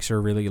the stakes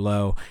are really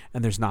low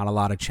and there's not a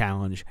lot of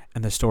challenge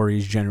and the story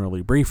is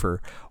generally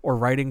briefer, or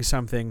writing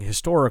something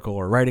historical,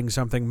 or writing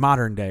something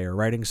modern day, or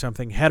writing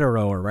something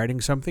hetero, or writing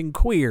something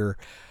queer,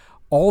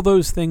 all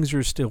those things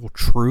are still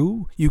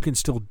true. You can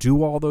still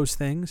do all those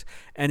things,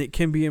 and it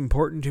can be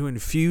important to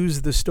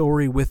infuse the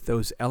story with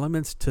those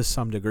elements to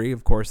some degree.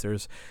 Of course,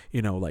 there's,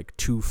 like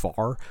too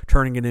far.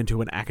 Turning it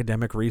into an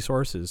academic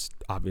resource is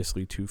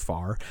obviously too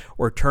far,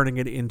 or turning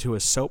it into a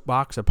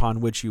soapbox upon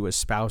which you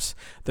espouse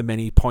the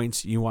many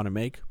points you want to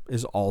make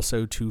is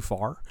also too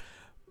far.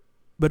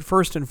 But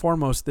first and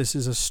foremost, this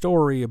is a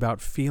story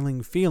about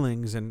feeling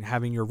feelings and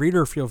having your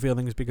reader feel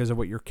feelings because of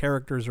what your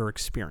characters are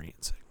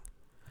experiencing.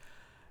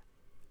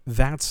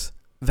 That's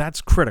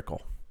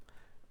critical.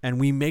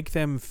 And we make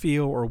them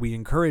feel, or we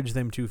encourage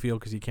them to feel,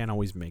 because you can't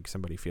always make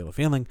somebody feel a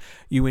feeling.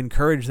 You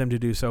encourage them to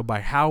do so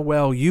by how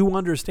well you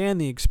understand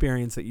the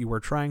experience that you are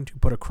trying to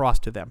put across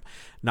to them.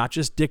 Not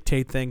just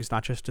dictate things,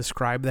 not just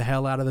describe the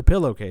hell out of the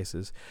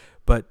pillowcases,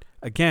 but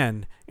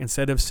again,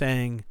 instead of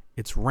saying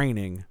it's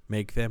raining,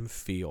 make them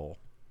feel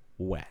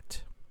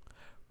wet.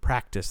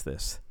 Practice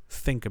this.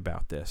 Think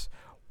about this.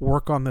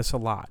 Work on this a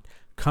lot.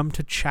 Come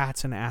to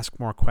chats and ask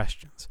more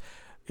questions.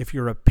 If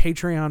you're a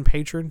Patreon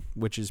patron,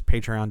 which is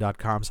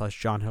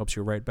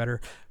patreon.com/JohnHelpsYouWriteBetter,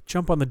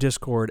 jump on the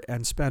Discord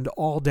and spend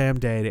all damn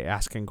day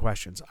asking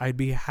questions. I'd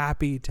be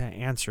happy to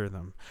answer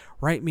them.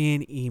 Write me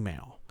an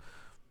email.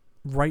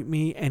 Write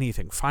me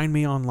anything. Find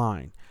me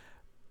online.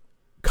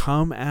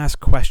 Come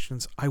ask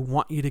questions. I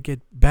want you to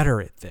get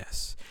better at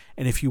this.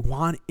 And if you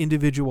want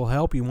individual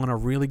help, you want to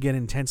really get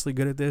intensely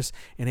good at this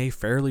in a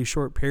fairly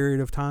short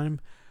period of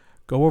time,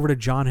 go over to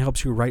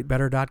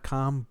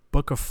johnhelpsyouwritebetter.com,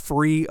 book a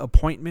free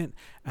appointment,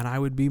 and I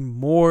would be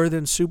more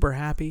than super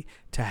happy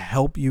to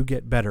help you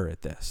get better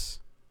at this.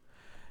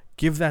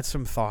 Give that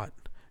some thought.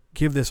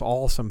 Give this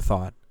all some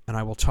thought, and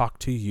I will talk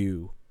to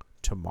you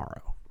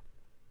tomorrow.